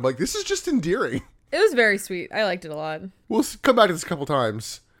wedding. But I'm like, this is just endearing. It was very sweet. I liked it a lot. We'll come back to this a couple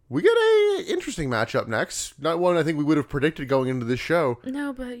times. We get a interesting matchup next. Not one I think we would have predicted going into this show.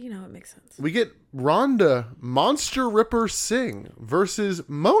 No, but it makes sense. We get Ronda Monster Ripper Singh versus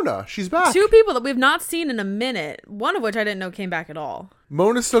Mona. She's back. Two people that we've not seen in a minute. One of which I didn't know came back at all.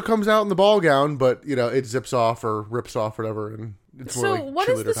 Mona still comes out in the ball gown, but it zips off or rips off, whatever, and it's more like what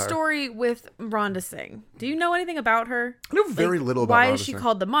is the story with Ronda Singh? Do you know anything about her? I know very little about Why Ronda is she Singh.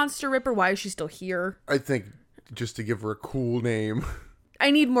 called the Monster Ripper? Why is she still here? I think just to give her a cool name. I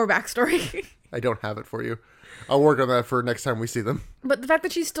need more backstory. I don't have it for you. I'll work on that for next time we see them. But the fact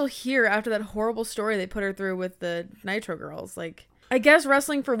that she's still here after that horrible story they put her through with the Nitro girls, I guess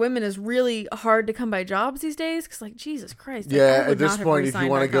wrestling for women is really hard to come by jobs these days. Because, Jesus Christ. Yeah, at this point, if you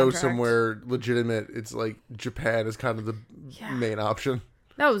want to go somewhere legitimate, it's like Japan is kind of the main option.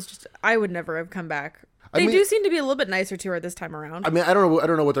 That was just, I would never have come back. They do seem to be a little bit nicer to her this time around. I mean, I don't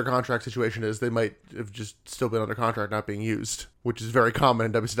know what their contract situation is. They might have just still been under contract, not being used, which is very common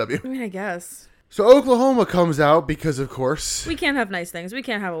in WCW. I mean, I guess. So Oklahoma comes out because, of course, we can't have nice things. We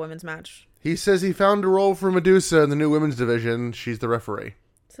can't have a women's match. He says he found a role for Medusa in the new women's division. She's the referee.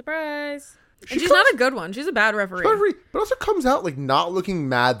 Surprise. She's not a good one. She's a bad referee. But also comes out not looking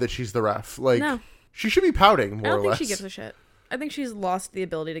mad that she's the ref. No. She should be pouting more or less. I don't think she gives a shit. I think she's lost the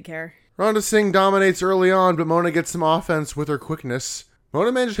ability to care. Ronda Singh dominates early on, but Mona gets some offense with her quickness.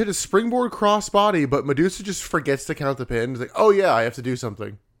 Mona manages to hit a springboard crossbody, but Medusa just forgets to count the pin. She's like, oh yeah, I have to do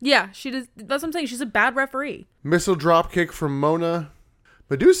something. Yeah, she does. That's what I'm saying. She's a bad referee. Missile drop kick from Mona.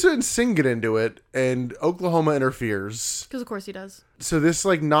 Medusa and Singh get into it, and Oklahoma interferes. Because of course he does. So this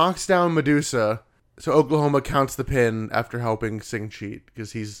knocks down Medusa. So Oklahoma counts the pin after helping Singh cheat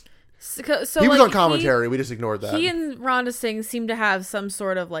because he was on commentary. We just ignored that. He and Ronda Singh seem to have some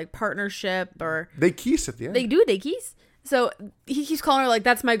sort of partnership, or they kiss at the end. They kiss. So he keeps calling her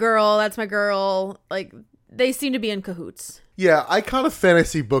that's my girl, that's my girl. They seem to be in cahoots. Yeah, I kind of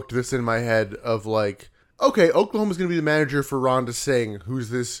fantasy booked this in my head of okay, Oklahoma's going to be the manager for Ronda Singh, who's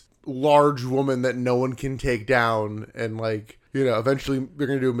this large woman that no one can take down, and eventually they're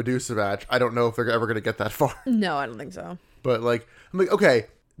going to do a Medusa match. I don't know if they're ever going to get that far. No, I don't think so. But I'm okay.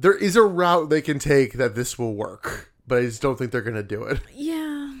 There is a route they can take that this will work, but I just don't think they're going to do it.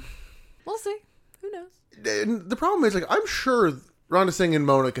 Yeah. We'll see. Who knows? And the problem is, I'm sure Ronda Singh and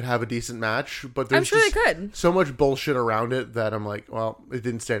Mona could have a decent match, but there's I'm sure they could. So much bullshit around it that I'm well, it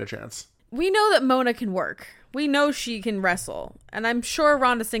didn't stand a chance. We know that Mona can work. We know she can wrestle. And I'm sure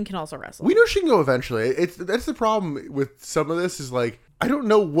Ronda Singh can also wrestle. We know she can go eventually. That's the problem with some of this is I don't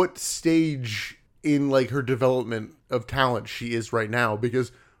know what stage in her development of talent she is right now,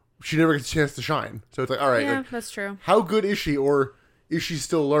 because she never gets a chance to shine. So it's all right. Yeah, that's true. How good is she, or is she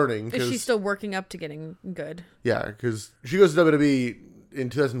still learning? Is she still working up to getting good? Yeah, because she goes to WWE in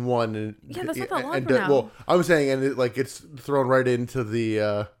 2001. And, yeah, that's not that long from now. Well, I'm saying, and it's thrown right into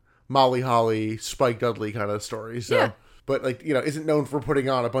the Molly Holly, Spike Dudley kind of story. So, yeah. But, isn't known for putting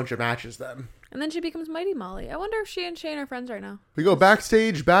on a bunch of matches then. And then she becomes Mighty Molly. I wonder if she and Shane are friends right now. We go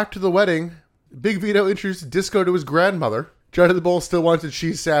backstage, back to the wedding. Big Vito introduces Disco to his grandmother. Johnny the Bull still wants a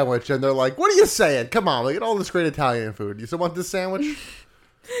cheese sandwich, and they're like, what are you saying? Come on, look at all this great Italian food. You still want this sandwich?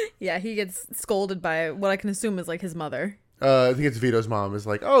 Yeah, he gets scolded by what I can assume is his mother. I think it's Vito's mom is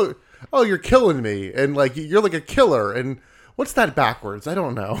oh, you're killing me. And you're like a killer. And what's that backwards? I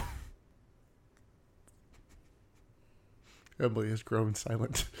don't know. Emily has grown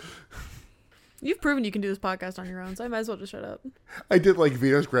silent. You've proven you can do this podcast on your own, so I might as well just shut up. I did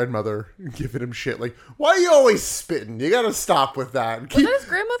Vito's grandmother giving him shit. Why are you always spitting? You gotta stop with that. Was that his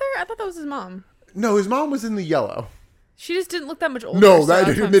grandmother? I thought that was his mom. No, his mom was in the yellow. She just didn't look that much older. No, that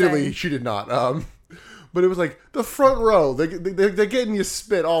admittedly she did not. But it was the front row. They're getting you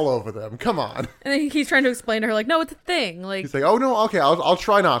spit all over them. Come on. And then he's trying to explain to her no, it's a thing. He's oh no, okay, I'll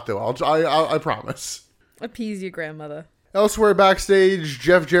try not to. I promise. Appease your grandmother. Elsewhere backstage,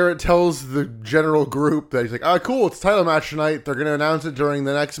 Jeff Jarrett tells the general group that he's cool, it's a title match tonight. They're going to announce it during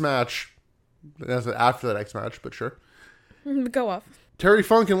the next match. Announce it after the next match, but sure. Go off. Terry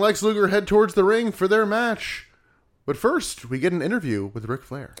Funk and Lex Luger head towards the ring for their match. But first, we get an interview with Ric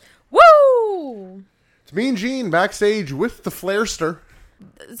Flair. Woo! It's Mean Gene backstage with the Flairster.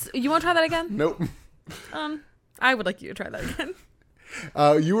 You want to try that again? Nope. I would like you to try that again.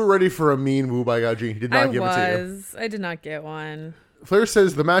 You were ready for a mean woo by Gene. He did not give it to you. I did not get one. Flair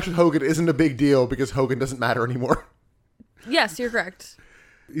says the match with Hogan isn't a big deal because Hogan doesn't matter anymore. Yes, you're correct.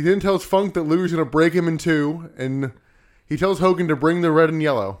 He then tells Funk that Luger's going to break him in two, and he tells Hogan to bring the red and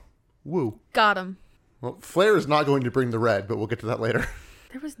yellow. Woo. Got him. Well, Flair is not going to bring the red, but we'll get to that later.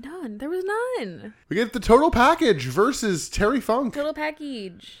 There was none. We get the Total Package versus Terry Funk. Total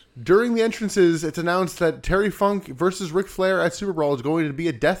Package. During the entrances, it's announced that Terry Funk versus Ric Flair at Super Brawl is going to be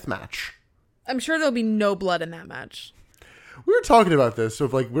a death match. I'm sure there'll be no blood in that match. We were talking about this, so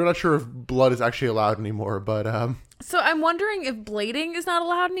we're not sure if blood is actually allowed anymore, but So I'm wondering if blading is not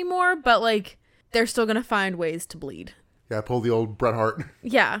allowed anymore, but they're still gonna find ways to bleed. Yeah, pull the old Bret Hart.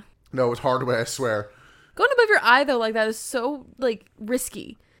 Yeah. No, it's hard way, I swear. Going above your eye though, that is so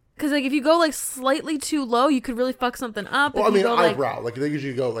risky. Because if you go slightly too low, you could really fuck something up. Well, I mean, eyebrow. They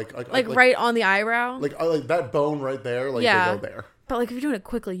usually go like right on the eyebrow. Like that bone right there. Yeah. They go there. But if you're doing it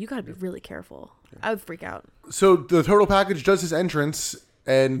quickly, you gotta be really careful. Yeah. I would freak out. So the Total Package does his entrance,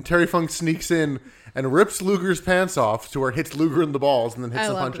 and Terry Funk sneaks in and rips Luger's pants off to where it hits Luger in the balls and then hits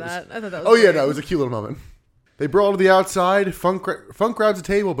some punches. That. I thought that was great. No, it was a cute little moment. They brawl to the outside. Funk grabs a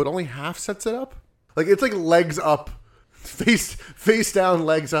table, but only half sets it up. It's legs up. Face down,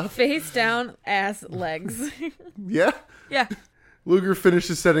 legs up. Face down, ass, legs. Yeah? Yeah. Luger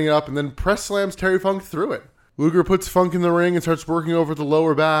finishes setting it up and then press slams Terry Funk through it. Luger puts Funk in the ring and starts working over the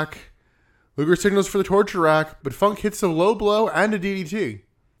lower back. Luger signals for the torture rack, but Funk hits a low blow and a DDT.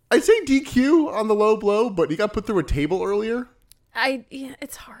 I'd say DQ on the low blow, but he got put through a table earlier.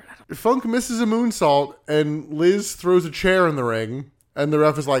 It's hard. Funk misses a moonsault, and Liz throws a chair in the ring, and the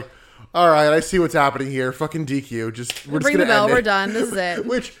ref is like, all right, I see what's happening here. Fucking DQ. We're ring just the bell. We're done. This is it.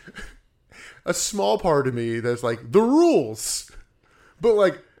 Which, a small part of me that's the rules.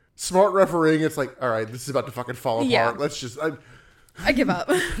 But smart refereeing, it's all right, this is about to fucking fall apart. Yeah. Let's just... I give up.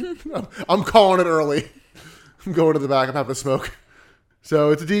 I'm calling it early. I'm going to the back. I'm having a smoke.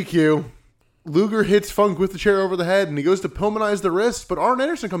 So it's a DQ. Luger hits Funk with the chair over the head, and he goes to Pillmanize the wrist, but Arn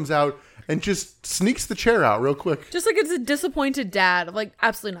Anderson comes out and just sneaks the chair out real quick. Just it's a disappointed dad.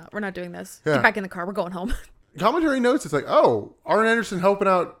 Absolutely not. We're not doing this. Yeah. Get back in the car. We're going home. Commentary notes, it's Arn Anderson helping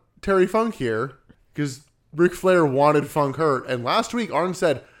out Terry Funk here because Ric Flair wanted Funk hurt, and last week Arn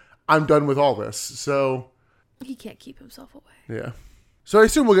said, I'm done with all this, so... He can't keep himself away. Yeah. So I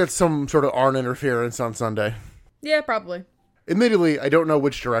assume we'll get some sort of Arn interference on Sunday. Yeah, probably. Admittedly, I don't know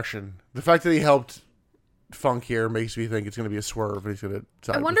which direction. The fact that he helped Funk here makes me think it's going to be a swerve. And he's going to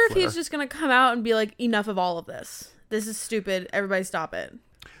side I wonder with if Flair. he's just going to come out and be enough of all of this. This is stupid. Everybody stop it.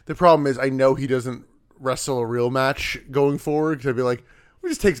 The problem is I know he doesn't wrestle a real match going forward because I'd be we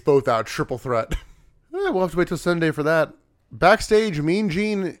just takes both out. Triple threat. We'll have to wait till Sunday for that. Backstage, Mean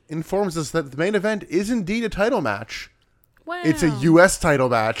Gene informs us that the main event is indeed a title match. Wow. It's a U.S. title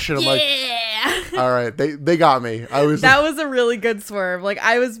match. And I'm all right, they got me. That was a really good swerve.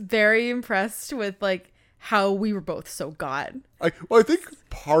 I was very impressed with how we were both so got. I think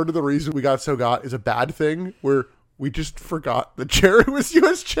part of the reason we got so got is a bad thing where we just forgot that Jarrett was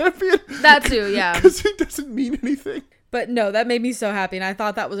U.S. champion. That too, yeah. Because it doesn't mean anything. But no, that made me so happy, and I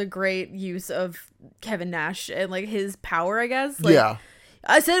thought that was a great use of Kevin Nash and his power, I guess. Yeah.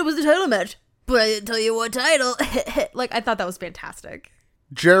 I said it was a title match, but I didn't tell you what title. I thought that was fantastic.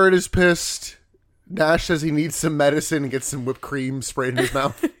 Jarrett is pissed. Nash says he needs some medicine and gets some whipped cream sprayed in his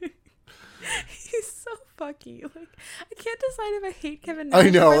mouth. He's so fucky. I can't decide if I hate Kevin Nash. I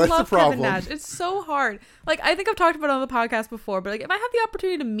know, that's love the problem. Kevin Nash. It's so hard. I think I've talked about it on the podcast before, but if I have the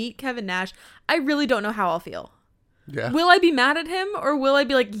opportunity to meet Kevin Nash, I really don't know how I'll feel. Yeah. Will I be mad at him or will I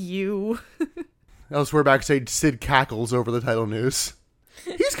be you? Elsewhere backstage, Sid cackles over the title news.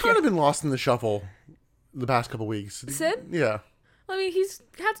 He's kind of been lost in the shuffle the past couple weeks. Sid? Yeah. I mean, he's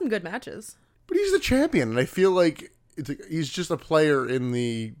had some good matches. But he's the champion, and I feel he's just a player in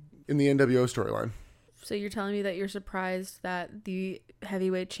the NWO storyline. So you're telling me that you're surprised that the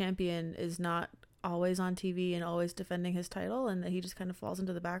heavyweight champion is not always on TV and always defending his title and that he just kind of falls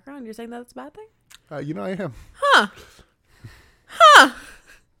into the background? You're saying that's a bad thing? I am. Huh.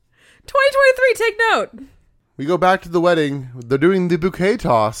 2023, take note. We go back to the wedding. They're doing the bouquet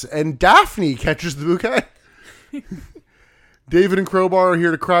toss, and Daphne catches the bouquet. David and Crowbar are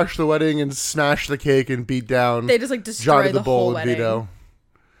here to crash the wedding and smash the cake and beat down. They just destroy the whole wedding. Vito.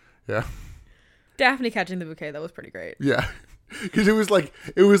 Yeah. Daphne catching the bouquet, that was pretty great. Yeah. Because it was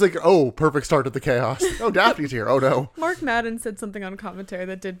oh, perfect start to the chaos. Oh, Daphne's here. Oh, no. Mark Madden said something on commentary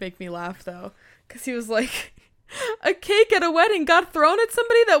that did make me laugh, though. Because he was like, a cake at a wedding got thrown at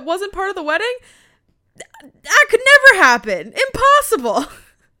somebody that wasn't part of the wedding? That could never happen. Impossible.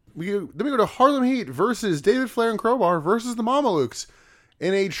 Then we go to Harlem Heat versus David Flair and Crowbar versus the Mamalukes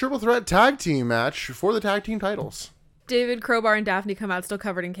in a triple threat tag team match for the tag team titles. David, Crowbar, and Daphne come out still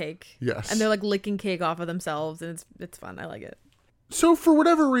covered in cake. Yes. And they're licking cake off of themselves, and it's fun. I like it. So for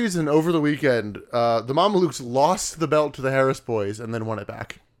whatever reason, over the weekend, the Mamalukes lost the belt to the Harris Boys and then won it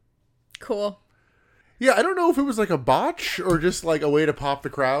back. Cool. Yeah, I don't know if it was like a botch or just like a way to pop the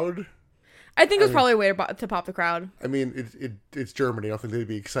crowd. I think it was probably a way to pop the crowd. I mean, it's Germany. I don't think they'd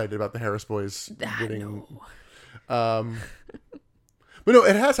be excited about the Harris boys winning. No. But no,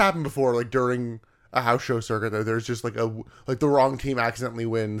 it has happened before, like during a house show circuit. Though there's just like the wrong team accidentally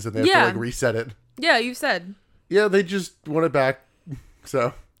wins and they have to like reset it. Yeah, you said. Yeah, they just won it back.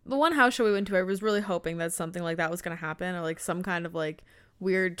 So the one house show we went to, I was really hoping that something like that was going to happen, or like some kind of like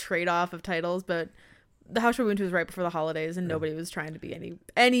weird trade off of titles, but. The house show we went to was right before the holidays, and nobody was trying to be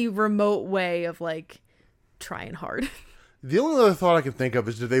any remote way of like trying hard. The only other thought I can think of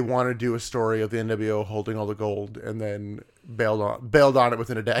is, did they want to do a story of the NWO holding all the gold and then bailed on it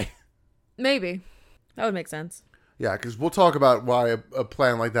within a day? Maybe that would make sense. Yeah, because we'll talk about why a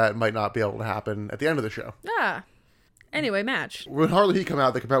plan like that might not be able to happen at the end of the show. Yeah. Anyway, match. When Harley Heat come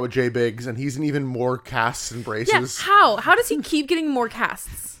out, they come out with Jay Biggs, and he's in even more casts and braces. Yeah, how? How does he keep getting more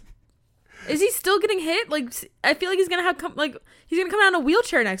casts? Is he still getting hit? Like, I feel like he's gonna come out in a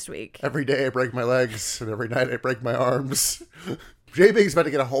wheelchair next week. Every day I break my legs, and every night I break my arms. Jay Biggs about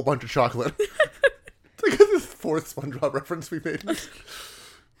to get a whole bunch of chocolate. It's like the fourth SpongeBob reference we made.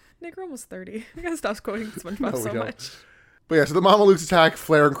 Nick, we're almost 30. We gotta stop quoting SpongeBob so much. But yeah, so the Mamalukes attack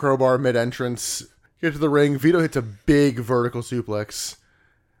Flair and Crowbar mid-entrance. Get to the ring. Vito hits a big vertical suplex.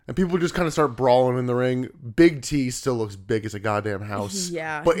 And people just kind of start brawling in the ring. Big T still looks big as a goddamn house.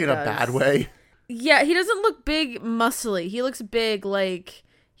 Yeah, but in a bad way. Yeah, he doesn't look big muscly. He looks big like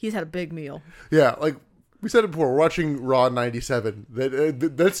he's had a big meal. Yeah, like we said it before. We're watching Raw 97.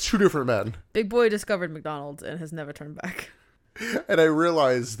 That's two different men. Big Boy discovered McDonald's and has never turned back. And I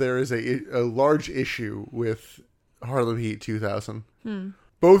realize there is a large issue with Harlem Heat 2000.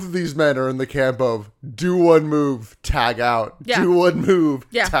 Both of these men are in the camp of do one move, tag out. Yeah. Do one move,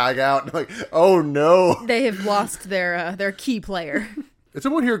 tag out. Like, oh no. They have lost their key player. Did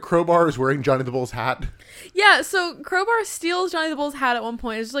someone hear Crowbar is wearing Johnny the Bull's hat? Yeah, so Crowbar steals Johnny the Bull's hat at one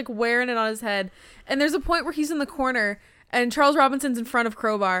point. He's just like wearing it on his head. And there's a point where he's in the corner and Charles Robinson's in front of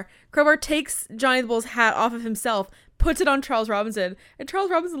Crowbar. Crowbar takes Johnny the Bull's hat off of himself, puts it on Charles Robinson, and Charles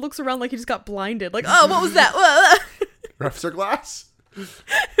Robinson looks around like he just got blinded. Like, oh, what was that? Refs are glass.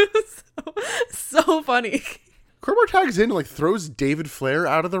 It was so funny. Crowbar tags in and like throws David Flair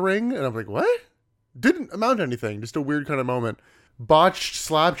out of the ring, and I'm like, what? Didn't amount to anything. Just a weird kind of moment. Botched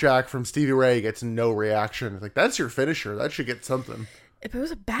slapjack from Stevie Ray gets no reaction. Like, that's your finisher. That should get something. If it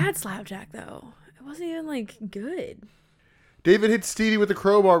was a bad slapjack, though, it wasn't even like good. David hits Stevie with the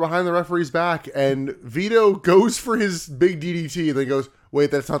crowbar behind the referee's back, and Vito goes for his big DDT, and then goes,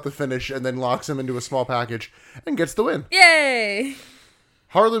 wait, that's not the finish, and then locks him into a small package and gets the win. Yay!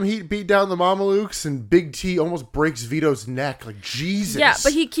 Harlem Heat beat down the Mamalukes, and Big T almost breaks Vito's neck. Like, Jesus. Yeah,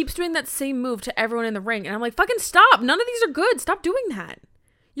 but he keeps doing that same move to everyone in the ring, and I'm like, fucking stop. None of these are good. Stop doing that.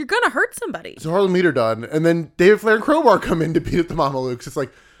 You're gonna hurt somebody. So Harlem Heat are done, and then David Flair and Crowbar come in to beat up the Mamalukes. It's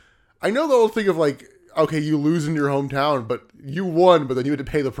like, I know the whole thing of like, okay, you lose in your hometown, but you won, but then you had to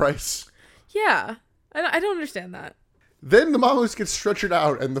pay the price. Yeah, I don't understand that. Then the Mamalukes get stretchered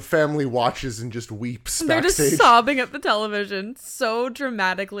out, and the family watches and just weeps backstage. They're just sobbing at the television. So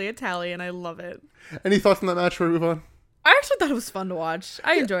dramatically Italian. I love it. Any thoughts on that match before we move on? I actually thought it was fun to watch.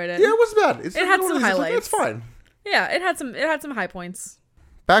 I enjoyed it. Yeah, it wasn't bad. It had some highlights. It's fine. Yeah, it had some high points.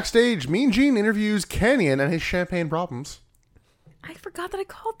 Backstage, Mean Gene interviews Canyon and his champagne problems. I forgot that I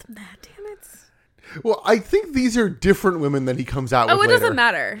called them that. Damn it. Well, I think these are different women than he comes out with later. Doesn't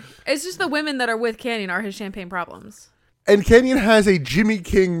matter. It's just the women that are with Canyon are his champagne problems. And Canyon has a Jimmy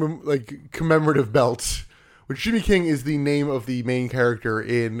King like commemorative belt, which Jimmy King is the name of the main character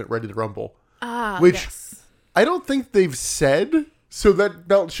in Ready to Rumble. Which yes. I don't think they've said, so that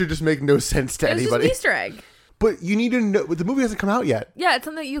belt should just make no sense to anybody. It's just an Easter egg. But you need to know, the movie hasn't come out yet. Yeah, it's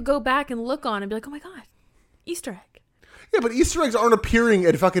something that you go back and look on and be like, oh my god, Easter egg. Yeah, but Easter eggs aren't appearing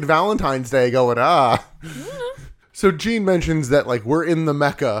at fucking Valentine's Day going, Yeah. So Gene mentions that, like, we're in the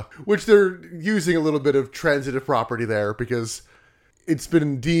Mecca, which they're using a little bit of transitive property there because it's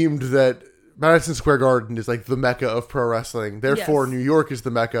been deemed that Madison Square Garden is, like, the Mecca of pro wrestling. Therefore, yes. New York is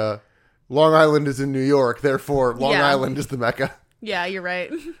the Mecca. Long Island is in New York. Therefore, Long Island is the Mecca. Yeah, you're right.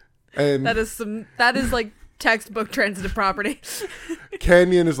 And that is like textbook transitive property.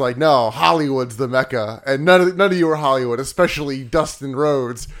 Canyon is like, no, Hollywood's the Mecca, and none of you are Hollywood, especially Dustin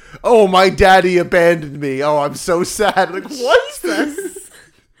Rhodes. Oh, my daddy abandoned me. Oh, I'm so sad. Like, what?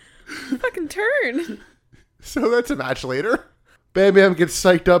 Fucking turn. So that's a match later. Bam Bam gets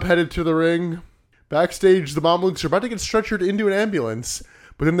psyched up, headed to the ring. Backstage, the Mamalukes are about to get stretchered into an ambulance,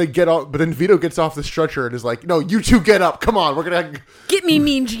 but then Vito gets off the stretcher and is like, no, you two get up. Come on, we're gonna get me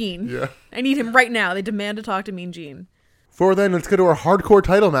Mean Gene. Yeah. I need him right now. They demand to talk to Mean Gene. For then, let's go to our hardcore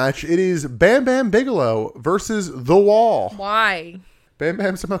title match. It is Bam Bam Bigelow versus The Wall. Why? Bam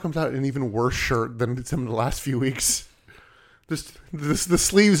Bam somehow comes out in an even worse shirt than some of the last few weeks. Just the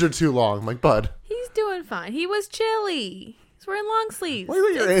sleeves are too long. I'm like, bud. He's doing fine. He was chilly. He's wearing long sleeves. Why is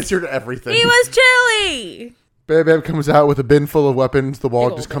that your answer to everything? He was chilly. Bam Bam comes out with a bin full of weapons. The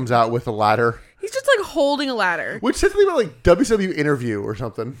Wall just comes out with a ladder. He's just like holding a ladder. Which says something about like WCW interview or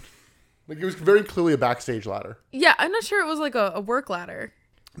something. Like it was very clearly a backstage ladder. Yeah, I'm not sure it was like a work ladder.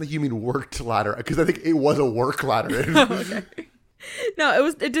 I think you mean worked ladder, because I think it was a work ladder. Okay. No,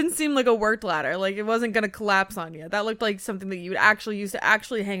 it didn't seem like a worked ladder. Like it wasn't going to collapse on you. That looked like something that you would actually use to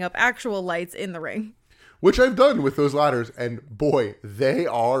actually hang up actual lights in the ring. Which I've done with those ladders, and boy, they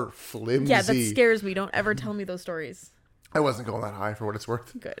are flimsy. Yeah, that scares me. Don't ever tell me those stories. I wasn't going that high for what it's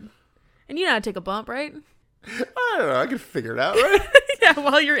worth. Good. And you know how to take a bump, right? I don't know. I can figure it out, right? Yeah,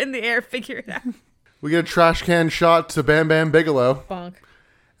 while you're in the air, figure it out. We get a trash can shot to Bam Bam Bigelow. Bonk.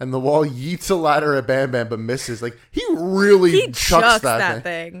 And the Wall yeets a ladder at Bam Bam, but misses. Like, he really chucks that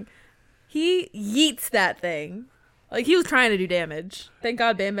thing. He yeets that thing. Like, he was trying to do damage. Thank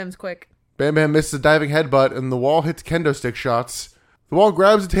God Bam Bam's quick. Bam Bam misses a diving headbutt, and the Wall hits kendo stick shots. The Wall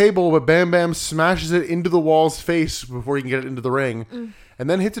grabs a table, but Bam Bam smashes it into the Wall's face before he can get it into the ring, and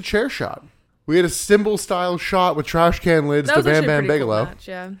then hits a chair shot. We get a cymbal-style shot with trash can lids to Bam Bam Bigelow. Cool match,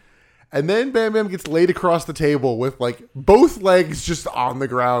 yeah. And then Bam Bam gets laid across the table with, like, both legs just on the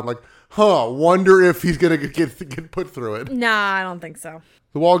ground. Like, wonder if he's going to get put through it. Nah, I don't think so.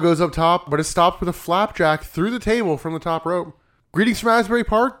 The Wall goes up top, but is stopped with a flapjack through the table from the top rope. Greetings from Asbury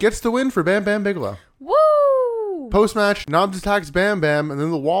Park gets the win for Bam Bam Bigelow. Woo! Post-match, Knobs attacks Bam Bam, and then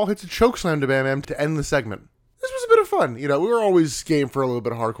the Wall hits a chokeslam to Bam Bam to end the segment. This was a bit of fun. You know, we were always game for a little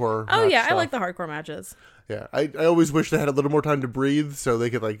bit of hardcore. Oh, yeah, stuff. I like the hardcore matches. Yeah, I always wish they had a little more time to breathe so they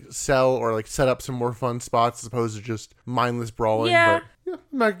could, like, sell or, like, set up some more fun spots as opposed to just mindless brawling. Yeah.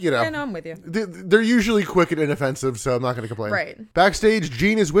 But, you know. I know, I'm with you. They're usually quick and inoffensive, so I'm not going to complain. Right. Backstage,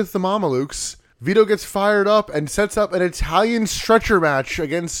 Gene is with the Mamalukes. Vito gets fired up and sets up an Italian stretcher match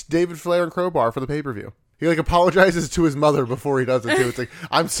against David Flair and Crowbar for the pay-per-view. He, like, apologizes to his mother before he does it, too. It's like,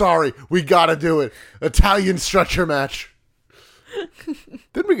 I'm sorry, we gotta do it. Italian stretcher match.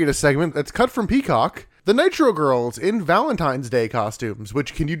 Then we get a segment that's cut from Peacock. The Nitro Girls in Valentine's Day costumes.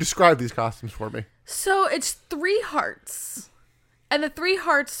 Which, can you describe these costumes for me? So, it's 3 hearts. And the 3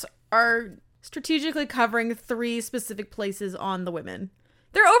 hearts are strategically covering 3 specific places on the women.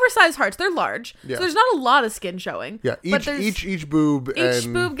 They're oversized hearts. They're large. Yeah. So there's not a lot of skin showing. Yeah, each boob. Each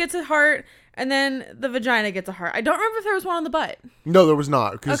boob gets a heart, and then the vagina gets a heart. I don't remember if there was one on the butt. No, there was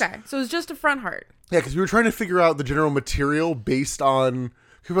not. Okay, so it was just a front heart. Yeah, because we were trying to figure out the general material based on...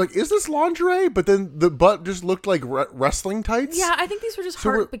 We were like, is this lingerie? But then the butt just looked like wrestling tights. Yeah, I think these were just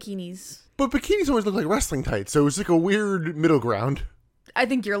heart bikinis. But bikinis always look like wrestling tights, so it was like a weird middle ground. I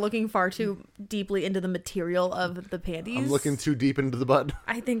think you're looking far too deeply into the material of the panties. I'm looking too deep into the butt.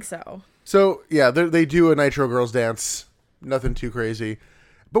 I think so. So, yeah, they do a Nitro Girls dance. Nothing too crazy.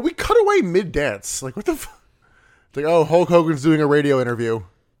 But we cut away mid-dance. Like, what the fuck? It's like, oh, Hulk Hogan's doing a radio interview.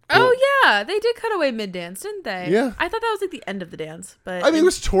 Oh, yeah. They did cut away mid-dance, didn't they? Yeah. I thought that was like the end of the dance. But I mean, it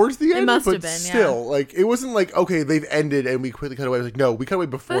was towards the end. It must but have been, still, yeah. Like, it wasn't like, okay, they've ended and we quickly cut away. It was like, no, we cut away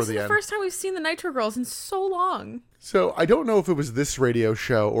before the end. This is the first time we've seen the Nitro Girls in so long. So, I don't know if it was this radio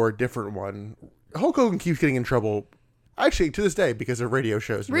show or a different one. Hulk Hogan keeps getting in trouble, actually, to this day, because of radio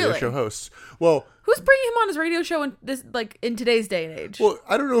shows and radio show hosts. Well, who's bringing him on his radio show in today's day and age? Well,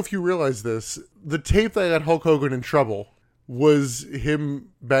 I don't know if you realize this. The tape that got Hulk Hogan in trouble was him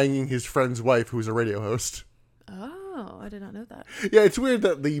banging his friend's wife, who was a radio host. Oh, I did not know that. Yeah, it's weird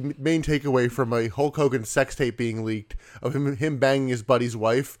that the main takeaway from a Hulk Hogan sex tape being leaked of him banging his buddy's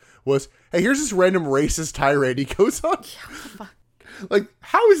wife was, hey, here's this random racist tirade he goes on. Yeah, what the fuck? Like,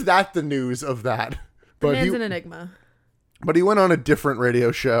 how is that the news of that? The man's an enigma. But he went on a different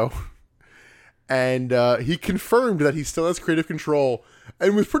radio show, and he confirmed that he still has creative control,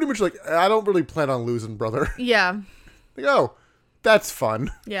 and was pretty much like, I don't really plan on losing, brother. Yeah. Like, oh, that's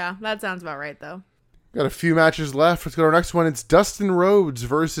fun. Yeah, that sounds about right, though. Got a few matches left. Let's go to our next one. It's Dustin Rhodes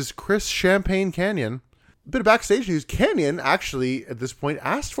versus Chris Champagne Canyon. A bit of backstage news. Canyon actually, at this point,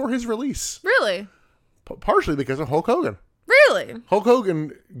 asked for his release. Really? Partially because of Hulk Hogan. Really? Hulk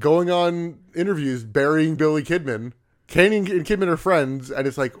Hogan going on interviews burying Billy Kidman. Canyon and Kidman are friends, and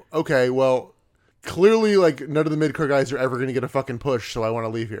it's like, okay, well, clearly, like, none of the mid-card guys are ever going to get a fucking push, so I want to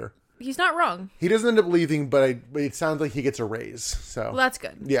leave here. He's not wrong. He doesn't end up leaving, but it sounds like he gets a raise. So well, that's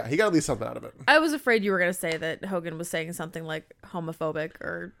good. Yeah, he got at least something out of it. I was afraid you were going to say that Hogan was saying something like homophobic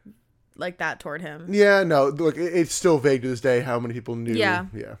or like that toward him. Yeah, no, look, it's still vague to this day how many people knew. Yeah.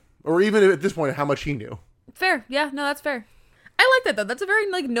 Or even at this point, how much he knew. Fair. Yeah, no, that's fair. I like that, though. That's a very,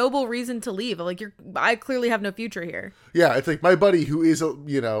 like, noble reason to leave. Like, I clearly have no future here. Yeah, it's like my buddy who is,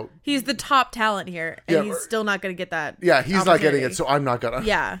 you know... He's the top talent here, and he's still not going to get that. Yeah, he's not getting it, so I'm not gonna.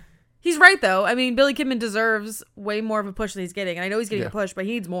 Yeah. He's right, though. I mean, Billy Kidman deserves way more of a push than he's getting. And I know he's getting a push, but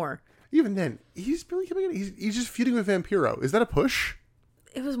he needs more. Even then, Billy Kidman, he's just feuding with Vampiro. Is that a push?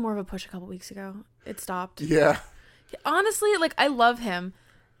 It was more of a push a couple weeks ago. It stopped. Yeah. Honestly, like, I love him.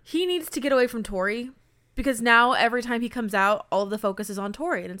 He needs to get away from Tori. Because now, every time he comes out, all of the focus is on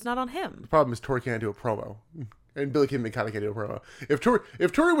Tori, and it's not on him. The problem is Tori can't do a promo. And Billy Kidman kind of can't do a promo.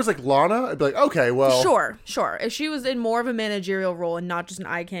 If Tori was like Lana, I'd be like, okay, well... Sure. If she was in more of a managerial role and not just an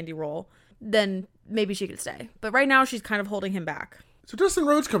eye candy role, then maybe she could stay. But right now, she's kind of holding him back. So Dustin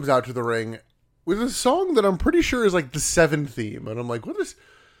Rhodes comes out to the ring with a song that I'm pretty sure is like the Seven theme. And I'm like, what is...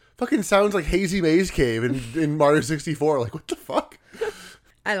 Fucking sounds like Hazy Maze Cave in Mario 64. Like, what the fuck?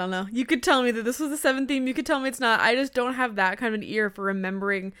 I don't know. You could tell me that this was the Seven theme. You could tell me it's not. I just don't have that kind of an ear for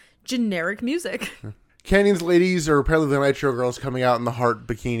remembering generic music. Canyon's ladies are apparently the Nitro girls coming out in the heart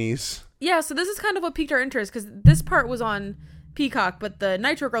bikinis. Yeah, so this is kind of what piqued our interest, because this part was on Peacock, but the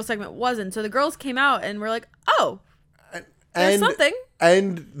Nitro girl segment wasn't. So the girls came out and we're like, oh, there's something.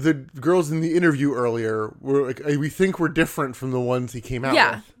 And the girls in the interview earlier were like, we think we're different from the ones he came out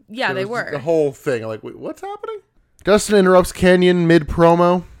with. Yeah, so they were. The whole thing. I'm like, wait, what's happening? Dustin interrupts Canyon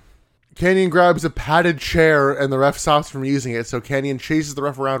mid-promo. Canyon grabs a padded chair and the ref stops from using it, so Canyon chases the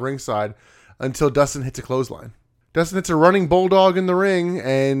ref around ringside until Dustin hits a clothesline. Dustin hits a running bulldog in the ring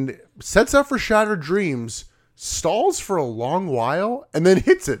and sets up for Shattered Dreams, stalls for a long while, and then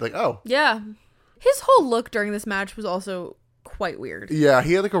hits it. Like, oh. Yeah. His whole look during this match was also quite weird. Yeah,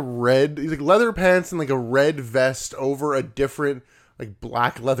 he had like he's like leather pants and like a red vest over a different... like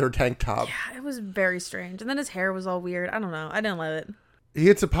black leather tank top. Yeah, it was very strange. And then his hair was all weird. I don't know. I didn't love it. He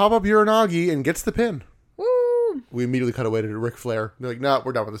hits a pop-up Uranagi and gets the pin. Woo! We immediately cut away to Ric Flair. They're like, no,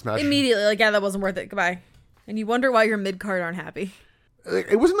 we're done with this match. Immediately. Like, yeah, that wasn't worth it. Goodbye. And you wonder why your mid-card aren't happy.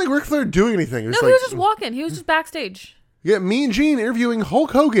 It wasn't like Ric Flair doing anything. No, he was just walking. He was just backstage. Yeah, Mean Gene interviewing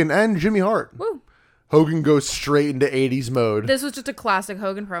Hulk Hogan and Jimmy Hart. Woo! Hogan goes straight into 80s mode. This was just a classic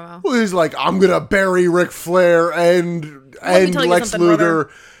Hogan promo. Well, he's like, I'm going to bury Ric Flair and Lex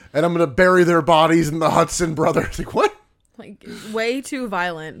Luger, and I'm going to bury their bodies in the Hudson brothers. Like, what? Like, way too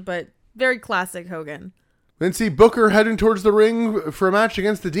violent, but very classic Hogan. Then see Booker heading towards the ring for a match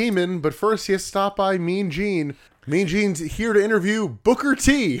against the Demon, but first he has to stop by Mean Gene. Mean Gene's here to interview Booker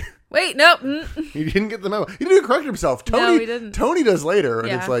T. Wait, nope. He didn't get the memo. He didn't correct himself. No, he didn't. Tony does later, and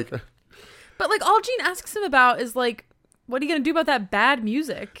it's like... But, like, all Gene asks him about is, like, what are you going to do about that bad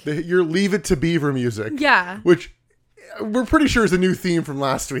music? Your Leave It to Beaver music. Yeah. Which we're pretty sure is a new theme from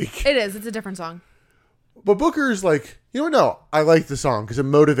last week. It is. It's a different song. But Booker's like, you know what? No, I like the song because it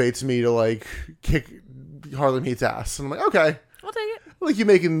motivates me to, like, kick Harlem Heat's ass. And I'm like, okay. I'll take it. I like you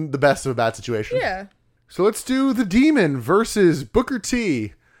making the best of a bad situation. Yeah. So let's do the Demon versus Booker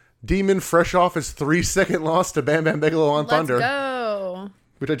T. Demon fresh off his 3-second loss to Bam Bam Bigelow on Thunder. Let's go.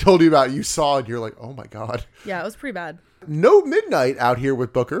 Which I told you about, you saw, and you're like, oh my god. Yeah, it was pretty bad. No Midnight out here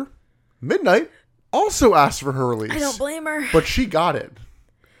with Booker. Midnight also asked for her release. I don't blame her. But she got it.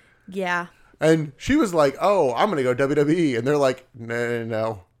 Yeah. And she was like, oh, I'm going to go WWE. And they're like,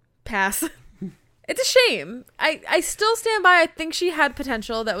 no. Pass. It's a shame. I still stand by, I think she had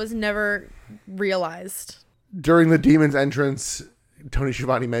potential that was never realized. During the Demon's entrance, Tony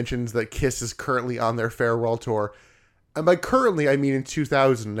Schiavone mentions that Kiss is currently on their farewell tour. And by currently, I mean in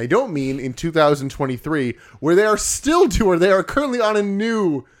 2000. I don't mean in 2023, where they are still touring. They are currently on a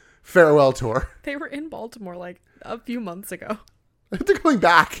new farewell tour. They were in Baltimore like a few months ago. They're coming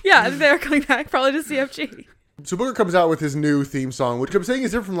back. Yeah, they're coming back probably to CFG. So Booker comes out with his new theme song, which I'm saying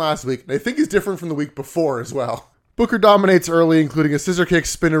is different from last week, and I think is different from the week before as well. Booker dominates early, including a scissor kick,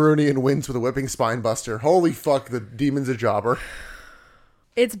 spinneroonie, and wins with a whipping spine buster. Holy fuck, the Demon's a jobber.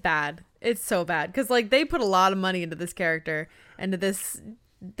 It's bad. It's so bad. Because, like, they put a lot of money into this character, into this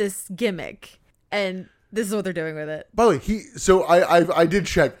gimmick, and this is what they're doing with it. By the way, I did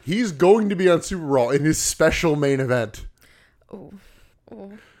check. He's going to be on Super Raw in his special main event. Oh.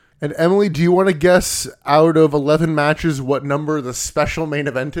 And Emily, do you want to guess out of 11 matches what number the special main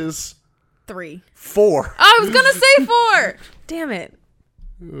event is? 3. 4. I was going to say 4. Damn it.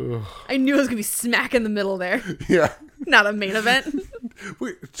 Ugh. I knew it was going to be smack in the middle there. Yeah. Not a main event.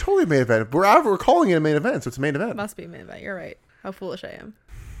 Wait, totally a main event. We're calling it a main event, so it's a main event. It must be a main event. You're right. How foolish I am.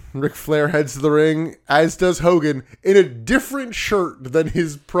 Ric Flair heads to the ring, as does Hogan, in a different shirt than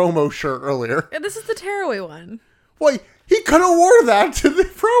his promo shirt earlier. Yeah, this is the tearaway one. Why, he could have wore that to the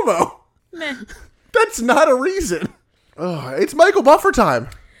promo. Meh. That's not a reason. It's Michael Buffer time.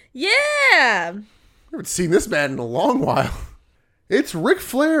 Yeah. haven't seen this man in a long while. It's Ric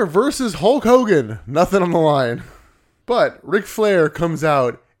Flair versus Hulk Hogan. Nothing on the line. But Ric Flair comes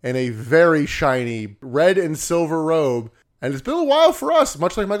out in a very shiny red and silver robe. And it's been a while for us,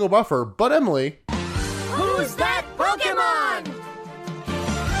 much like Michael Buffer. But Emily... Who's that Pokemon?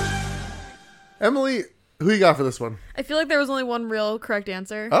 Emily, who you got for this one? I feel like there was only one real correct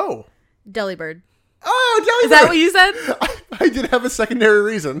answer. Oh. Delibird. Oh, Delibird! Is that what you said? I did have a secondary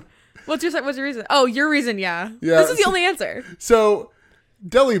reason. What's your reason? Oh, your reason, yeah. Yeah. This is the only answer. So,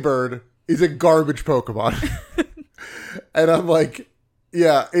 Delibird is a garbage Pokemon. And I'm like,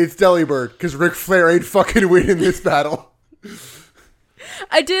 yeah, it's Delibird, because Ric Flair ain't fucking winning this battle.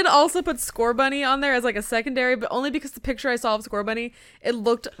 I did also put Scorbunny on there as like a secondary, but only because the picture I saw of Scorbunny, it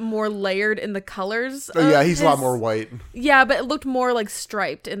looked more layered in the colors. Oh yeah, he's a lot more white. Yeah, but it looked more like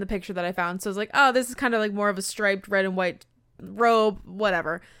striped in the picture that I found. So I was like, oh, this is kind of like more of a striped red and white robe,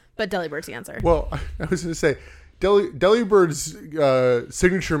 whatever. But Delibird's the answer. Well, I was going to say, Delibird's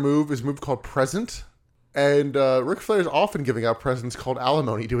signature move is a move called Present. And Ric Flair is often giving out presents called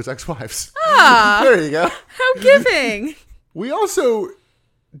alimony to his ex-wives. Ah! There you go. How giving. We also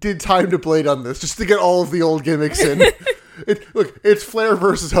did time to blade on this just to get all of the old gimmicks in. Look, it's Flair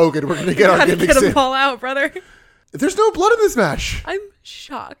versus Hogan. We're going to get our gimmicks get them in. all out, brother. There's no blood in this match. I'm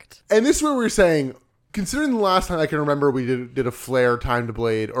shocked. And this is what we were saying. Considering the last time I can remember we did a Flair time to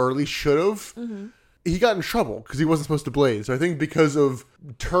blade, or at least should have, he got in trouble because he wasn't supposed to blade. So I think because of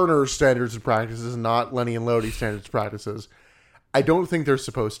Turner's standards and practices, not Lenny and Lodi's standards and practices, I don't think they're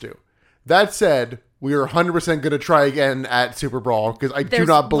supposed to. That said, we are 100% going to try again at Super Brawl because I do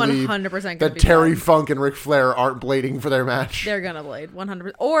not believe 100% that Terry Funk and Ric Flair aren't blading for their match. They're going to blade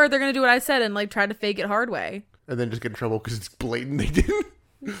 100%. Or they're going to do what I said and like try to fake it hard way. And then just get in trouble because it's blatant they didn't.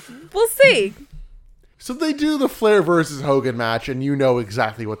 We'll see. So they do the Flair versus Hogan match, and you know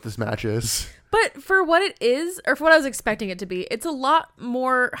exactly what this match is. But for what it is, or for what I was expecting it to be, it's a lot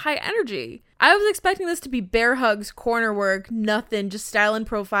more high energy. I was expecting this to be bear hugs, corner work, nothing, just styling,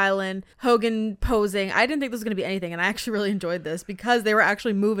 profiling, Hogan posing. I didn't think this was going to be anything, and I actually really enjoyed this because they were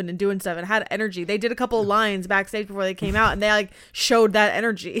actually moving and doing stuff and had energy. They did a couple of lines backstage before they came out, and they like showed that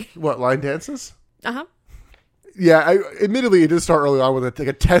energy. What, line dances? Uh-huh. Yeah, admittedly, it did start early on with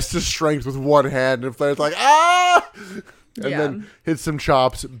a test of strength with one hand, and Flair's like, ah! And then hits some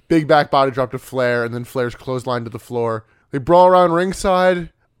chops, big back body drop to Flair, and then Flair's clothesline to the floor. They brawl around ringside.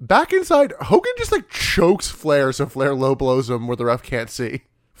 Back inside, Hogan just like chokes Flair, so Flair low blows him where the ref can't see.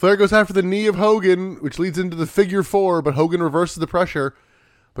 Flair goes after the knee of Hogan, which leads into the figure four, but Hogan reverses the pressure,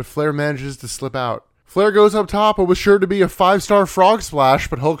 but Flair manages to slip out. Flair goes up top and was sure to be a 5-star frog splash,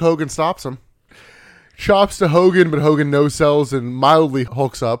 but Hulk Hogan stops him. Chops to Hogan, but Hogan no-sells and mildly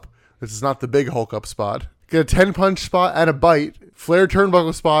hulks up. This is not the big Hulk up spot. Get a 10-punch spot and a bite. Flair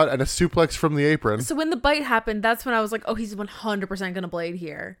turnbuckle spot and a suplex from the apron. So when the bite happened, that's when I was like, oh, he's 100% going to blade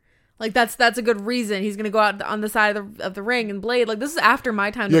here. Like, that's a good reason. He's going to go out on the side of the ring and blade. Like, this is after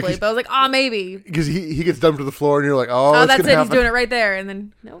my time to blade. But I was like, oh, maybe. Because he gets dumped to the floor and you're like, oh, that's it. Happen. He's doing it right there. And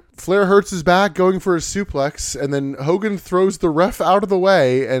then, nope. Flair hurts his back going for a suplex. And then Hogan throws the ref out of the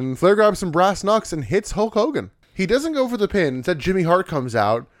way. And Flair grabs some brass knucks and hits Hulk Hogan. He doesn't go for the pin. Instead, Jimmy Hart comes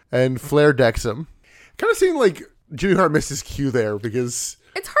out and Flair decks him. Kind of seemed like Jimmy Hart missed his cue there because...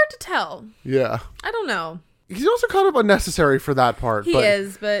 It's hard to tell. Yeah. I don't know. He's also kind of unnecessary for that part. He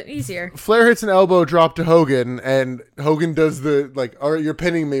is, but he's here. Flair hits an elbow drop to Hogan, and Hogan does the, like, all right, you're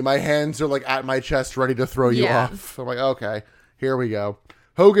pinning me. My hands are, like, at my chest ready to throw you off. I'm like, okay, here we go.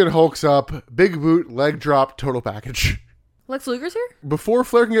 Hogan hulks up, big boot, leg drop, total package. Lex Luger's here? Before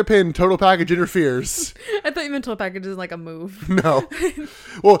Flair can get pinned, total package interferes. I thought you meant total package is like a move. No.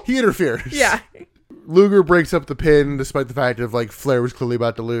 Well, he interferes. Yeah. Luger breaks up the pin, despite the fact of, like, Flair was clearly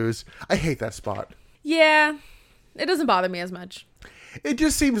about to lose. I hate that spot. Yeah. It doesn't bother me as much. It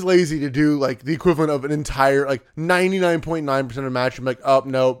just seems lazy to do, like, the equivalent of an entire, like, 99.9% of the match. I'm like, oh,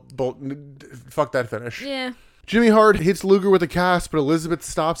 no, fuck that finish. Yeah. Jimmy Hart hits Luger with a cast, but Elizabeth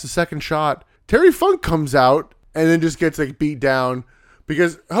stops the second shot. Terry Funk comes out and then just gets, like, beat down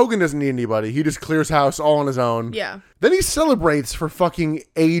because Hogan doesn't need anybody. He just clears house all on his own. Yeah. Then he celebrates for fucking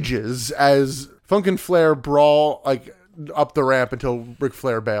ages as Funk and Flair brawl, like, up the ramp until Ric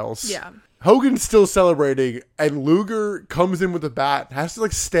Flair bails. Yeah. Hogan's still celebrating, and Luger comes in with a bat, has to,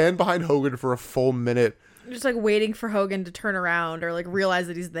 like, stand behind Hogan for a full minute. Just, like, waiting for Hogan to turn around or, like, realize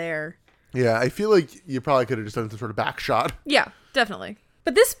that he's there. Yeah, I feel like you probably could have just done some sort of back shot. Yeah, definitely.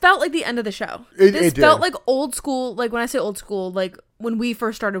 But this felt like the end of the show. It felt did. like old school, like, when I say old school, like, when we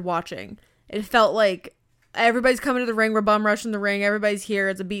first started watching. It felt like everybody's coming to the ring, we're bum rushing the ring, everybody's here,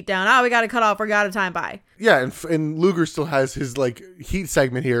 it's a beatdown. Oh, we got to cut off, we're out of time, bye. Yeah, and Luger still has his, like, heat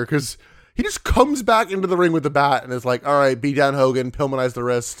segment here, because He just comes back into the ring with the bat and is like, all right, beat down Hogan, Pillmanize the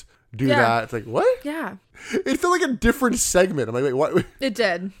wrist, do that. It's like, what? Yeah. It felt like a different segment. I'm like, wait, what? It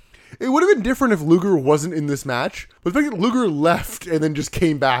did. It would have been different if Luger wasn't in this match, but the fact that Luger left and then just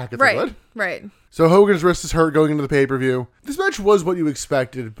came back. It's right, like, what? Right. So Hogan's wrist is hurt going into the pay-per-view. This match was what you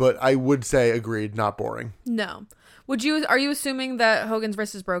expected, but I would say, agreed, not boring. No. Are you assuming that Hogan's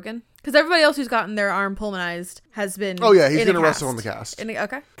wrist is broken? Because everybody else who's gotten their arm pulmonized has been Oh yeah, he's going to wrestle on the cast.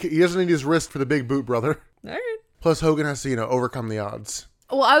 Okay. He doesn't need his wrist for the big boot, brother. All right. Plus Hogan has to, overcome the odds.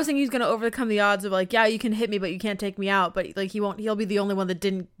 Well, I was thinking he's going to overcome the odds of like, yeah, you can hit me, but you can't take me out. But like, he'll be the only one that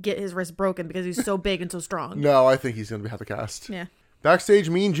didn't get his wrist broken because he's so big and so strong. No, I think he's going to have the cast. Yeah. Backstage,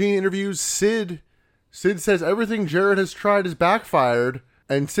 Mean Gene interviews Sid. Sid says everything Jarrett has tried has backfired,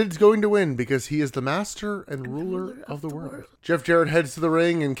 and Sid's going to win because he is the master and ruler of the world. Jeff Jarrett heads to the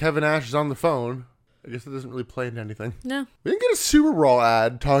ring, and Kevin Nash is on the phone. I guess it doesn't really play into anything. No. We didn't get a Super Raw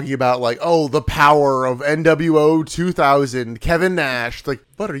ad talking about, like, oh, the power of NWO 2000, Kevin Nash. Like,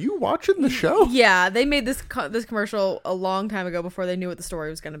 but are you watching the show? Yeah, they made this commercial a long time ago before they knew what the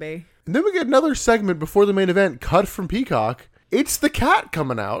story was going to be. And then we get another segment before the main event, cut from Peacock. It's the cat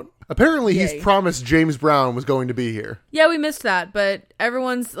coming out. Apparently, he's promised James Brown was going to be here. Yeah, we missed that, but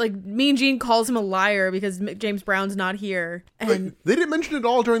everyone's like, Mean Gene calls him a liar because James Brown's not here. And like, they didn't mention it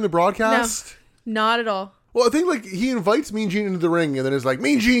all during the broadcast? No, not at all. Well, I think like he invites Mean Gene into the ring and then is like,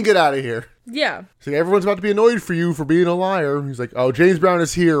 Mean Gene, get out of here. Yeah. So everyone's about to be annoyed for you for being a liar. He's like, oh, James Brown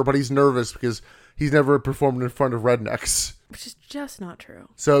is here, but he's nervous because he's never performed in front of rednecks. Which is just not true.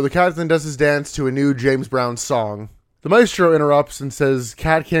 So the cat then does his dance to a new James Brown song. The maestro interrupts and says,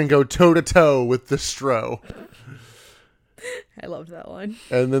 Cat can't go toe-to-toe with the Stro. I loved that line.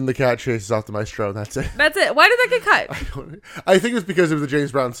 And then the cat chases off the maestro, and that's it. That's it. Why did that get cut? I think it's because it was a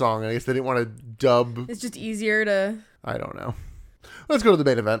James Brown song. I guess they didn't want to dub. It's just easier to... I don't know. Let's go to the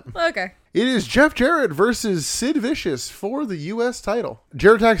main event. Okay. It is Jeff Jarrett versus Sid Vicious for the U.S. title.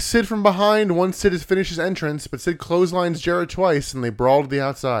 Jarrett attacks Sid from behind once Sid has finished his entrance, but Sid clotheslines Jarrett twice, and they brawl to the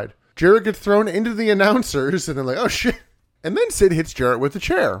outside. Jarrett gets thrown into the announcers, and they're like, oh shit. And then Sid hits Jarrett with a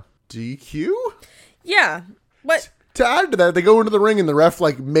chair. DQ? Yeah. What? To add to that, they go into the ring, and the ref,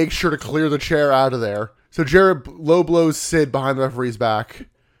 like, makes sure to clear the chair out of there. So Jarrett low blows Sid behind the referee's back.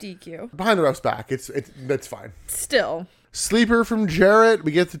 DQ. Behind the ref's back. That's fine. Still. Sleeper from Jarrett.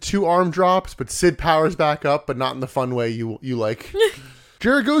 We get the 2 arm drops, but Sid powers back up, but not in the fun way you like.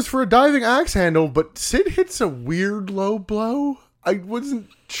 Jarrett goes for a diving axe handle, but Sid hits a weird low blow. I wasn't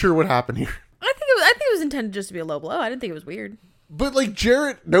sure what happened here. I think it was intended just to be a low blow. I didn't think it was weird. But like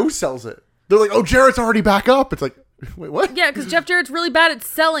Jarrett no-sells it. They're like, oh, Jarrett's already back up. It's like, wait, what? Yeah, because Jeff Jarrett's really bad at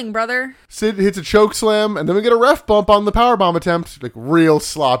selling, brother. Sid hits a choke slam, and then we get a ref bump on the powerbomb attempt. Like, real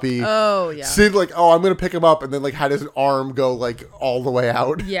sloppy. Oh, yeah. Sid like, oh, I'm going to pick him up, and then like had his arm go like all the way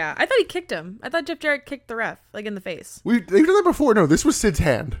out. Yeah, I thought he kicked him. I thought Jeff Jarrett kicked the ref, like in the face. They've done that before. No, this was Sid's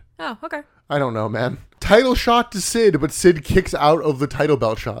hand. Oh, okay. I don't know, man. Title shot to Sid, but Sid kicks out of the title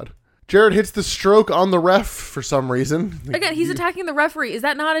belt shot. Jarrett hits the stroke on the ref for some reason. Again, he's attacking the referee. Is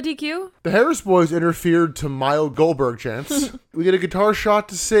that not a DQ? The Harris boys interfered to mild Goldberg chants. We get a guitar shot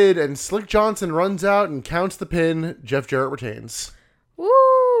to Sid, and Slick Johnson runs out and counts the pin. Jeff Jarrett retains.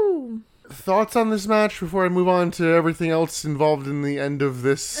 Woo! Thoughts on this match before I move on to everything else involved in the end of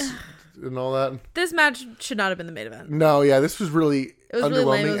this and all that? This match should not have been the main event. No, yeah, this was really... It was really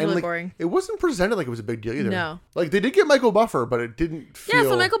lame. It was really boring. It wasn't presented like it was a big deal either. No. Like, they did get Michael Buffer, but it didn't feel... Yeah,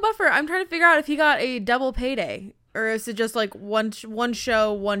 so Michael Buffer, I'm trying to figure out if he got a double payday. Or is it just like one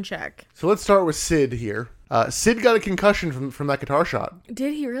show, one check? So let's start with Sid here. Sid got a concussion from that guitar shot.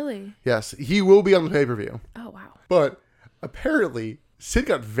 Did he really? Yes, he will be on the pay-per-view. Oh, wow. But apparently, Sid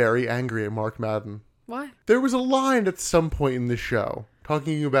got very angry at Mark Madden. Why? There was a line at some point in the show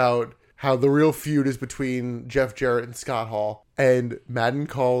talking about how the real feud is between Jeff Jarrett and Scott Hall. And Madden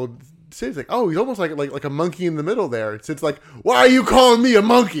called Sid, like, oh, he's almost like a monkey in the middle there. And Sid's like, why are you calling me a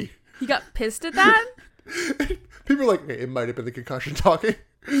monkey? He got pissed at that? People are like, hey, it might have been the concussion talking.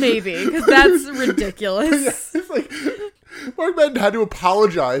 Maybe, because that's ridiculous. Yeah, it's like, Mark Madden had to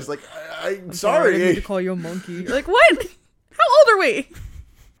apologize. Like, I'm sorry. I didn't mean to call you a monkey. Like, what? How old are we?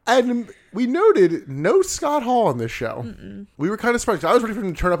 And we noted no Scott Hall on this show. Mm-mm. We were kind of surprised. I was ready for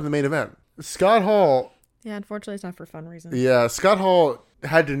him to turn up in the main event. Scott Hall... Yeah, unfortunately, it's not for fun reasons. Yeah, Scott Hall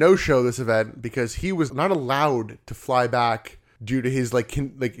had to no-show this event because he was not allowed to fly back due to his,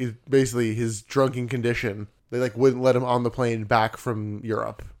 basically his drunken condition. They, wouldn't let him on the plane back from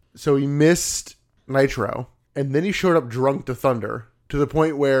Europe. So he missed Nitro, and then he showed up drunk to Thunder, to the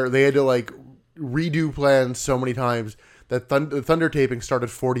point where they had to, redo plans so many times that the Thunder taping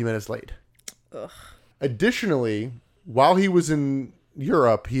started 40 minutes late. Ugh. Additionally, while he was in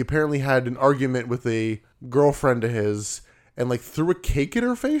Europe, he apparently had an argument with a girlfriend of his and like threw a cake in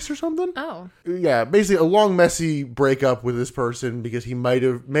her face or something. Oh. Yeah, basically a long, messy breakup with this person because he may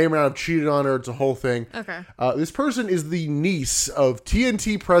or may not have cheated on her. It's a whole thing. Okay. This person is the niece of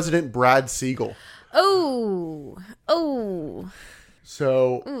TNT president Brad Siegel. Oh.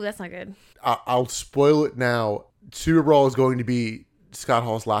 So. Ooh, that's not good. I'll spoil it now. Super Brawl is going to be Scott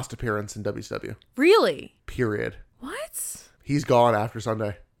Hall's last appearance in WCW. Really? Period. What? He's gone after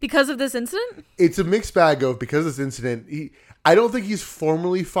Sunday. Because of this incident? It's a mixed bag of because of this incident. I don't think he's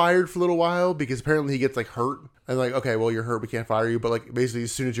formally fired for a little while because apparently he gets like hurt. And like, okay, well, you're hurt. We can't fire you. But like basically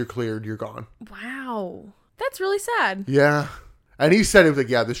as soon as you're cleared, you're gone. Wow. That's really sad. Yeah. And he said, it was like,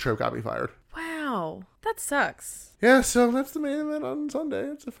 yeah, this trip got me fired. Wow. That sucks. Yeah, so that's the main event on Sunday.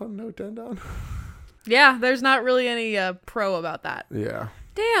 It's a fun note to end on. Yeah, there's not really any pro about that. Yeah.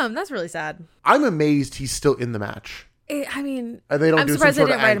 Damn, that's really sad. I'm amazed he's still in the match. And they don't I'm do surprised some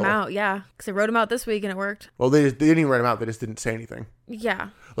they sort didn't of write him angle. out. Yeah, because they wrote him out this week and it worked. Well, they didn't even write him out. They just didn't say anything. Yeah.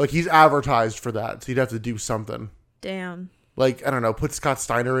 Like, he's advertised for that, so he'd have to do something. Damn. Like, I don't know, put Scott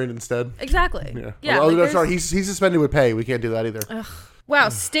Steiner in instead. Exactly. Yeah. Like no, sorry, he's suspended with pay. We can't do that either. Ugh. Wow,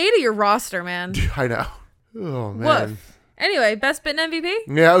 state of your roster, man. I know. Oh, man. Woof. Anyway, best bit and MVP?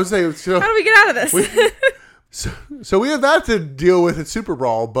 Yeah, I would say... So, how do we get out of this? so we have that to deal with at Super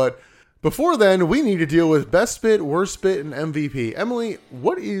Brawl, but before then, we need to deal with best bit, worst bit, and MVP. Emily,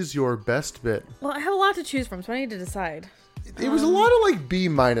 what is your best bit? Well, I have a lot to choose from, so I need to decide. It was a lot of, like, B-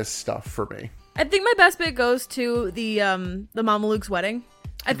 stuff for me. I think my best bit goes to the Mama Luke's wedding.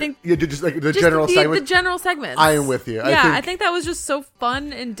 I think... Yeah, just like the general segment? The general segment. I am with you. I think that was just so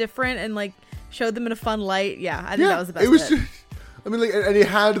fun and different and, like, showed them in a fun light. Yeah, I think that was the best bit. Just, I mean, like, and it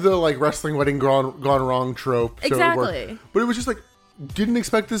had the, like, wrestling wedding gone wrong trope. So exactly. But it was just, like, didn't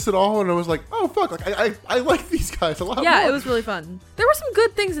expect this at all, and I was like, oh, fuck, like, I like these guys a lot more. Yeah, it was really fun. There were some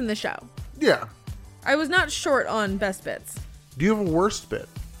good things in the show. Yeah. I was not short on best bits. Do you have a worst bit?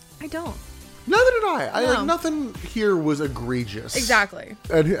 I don't. Neither did I. No. Like, nothing here was egregious. Exactly.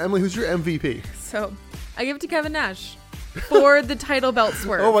 And Emily, who's your MVP? So, I give it to Kevin Nash for the title belt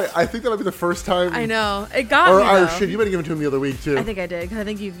swerve. Oh, wait, I think that might be the first time. I know. It got me, though. Shit, you might have given it to him the other week, too. I think I did, because I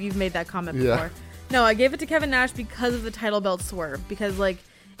think you've made that comment before. No, I gave it to Kevin Nash because of the title belt swerve. Because, like,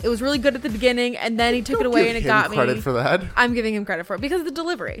 it was really good at the beginning, and then he took it away, and it got me. Credit for that. I'm giving him credit for it because of the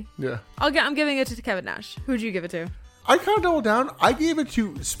delivery. Yeah. I'm giving it to Kevin Nash. Who'd you give it to? I kind of doubled down. I gave it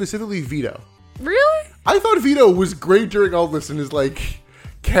to specifically Vito. Really? I thought Vito was great during all this and is like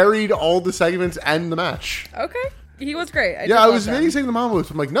carried all the segments and the match. Okay. He was great. I was maybe saying the Mama Luke.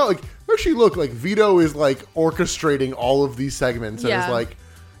 I'm like, no, like, actually look, like Vito is like orchestrating all of these segments and is like,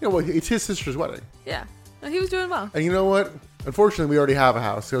 you know, it's his sister's wedding. Yeah. No, he was doing well. And you know what? Unfortunately, we already have a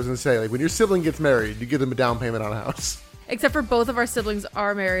house. So I was going to say, like, when your sibling gets married, you give them a down payment on a house. Except for both of our siblings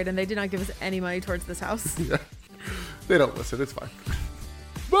are married and they did not give us any money towards this house. Yeah. They don't listen. It's fine.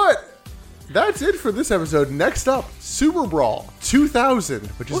 But that's it for this episode. Next up, Super Brawl 2000,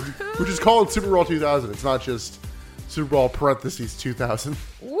 which is called Super Brawl 2000. It's not just Super Brawl parentheses 2000.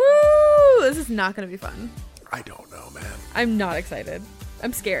 Woo! This is not going to be fun. I don't know, man. I'm not excited.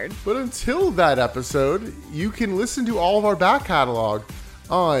 I'm scared. But until that episode, you can listen to all of our back catalog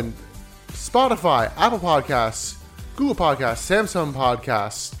on Spotify, Apple Podcasts, Google Podcasts, Samsung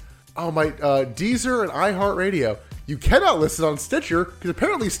Podcasts, Deezer, and iHeartRadio. You cannot listen on Stitcher because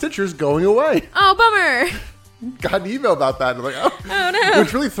apparently Stitcher's going away. Oh, bummer. Got an email about that. And I'm like, oh no.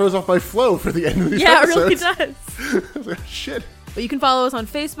 Which really throws off my flow for the end of these Yeah, episodes. it really does. I was like, shit. But you can follow us on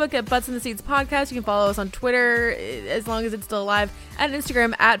Facebook at Butts in the Seats Podcast. You can follow us on Twitter, as long as it's still alive, and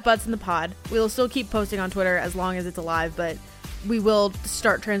Instagram at Butts in the Pod. We'll still keep posting on Twitter as long as it's alive, but we will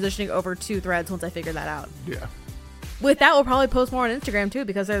start transitioning over to Threads once I figure that out. Yeah. With that, we'll probably post more on Instagram, too,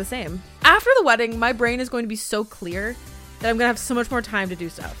 because they're the same. After the wedding, my brain is going to be so clear that I'm going to have so much more time to do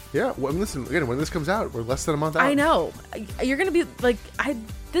stuff. Yeah. Well, listen, again, when this comes out, we're less than a month out. I know. You're going to be, like,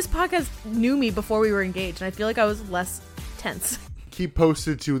 this podcast knew me before we were engaged, and I feel like I was less tense. Keep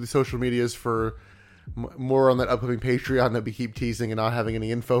posted to the social medias for more on that upcoming Patreon that we keep teasing and not having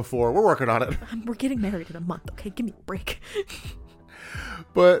any info for. We're working on it. We're getting married in a month, okay? Give me a break.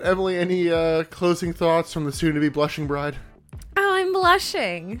 But, Emily, any closing thoughts from the soon-to-be blushing bride? Oh, I'm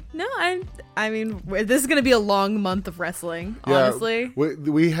blushing. No, I mean, this is going to be a long month of wrestling, honestly.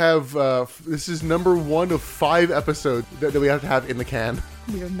 We have, this is number 1 of 5 episodes that we have to have in the can.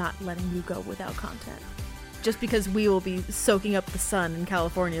 We are not letting you go without content. Just because we will be soaking up the sun in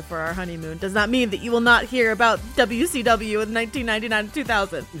California for our honeymoon does not mean that you will not hear about WCW in 1999 to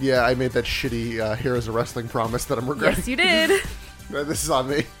 2000. Yeah, I made that shitty Heroes of Wrestling promise that I'm regretting. Yes, you did. This is on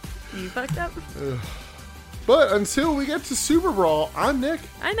me. You fucked up. Ugh. But until we get to Super Brawl, I'm Nick.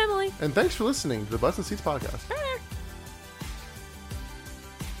 I'm Emily. And thanks for listening to the Butts and Seats podcast. Bye.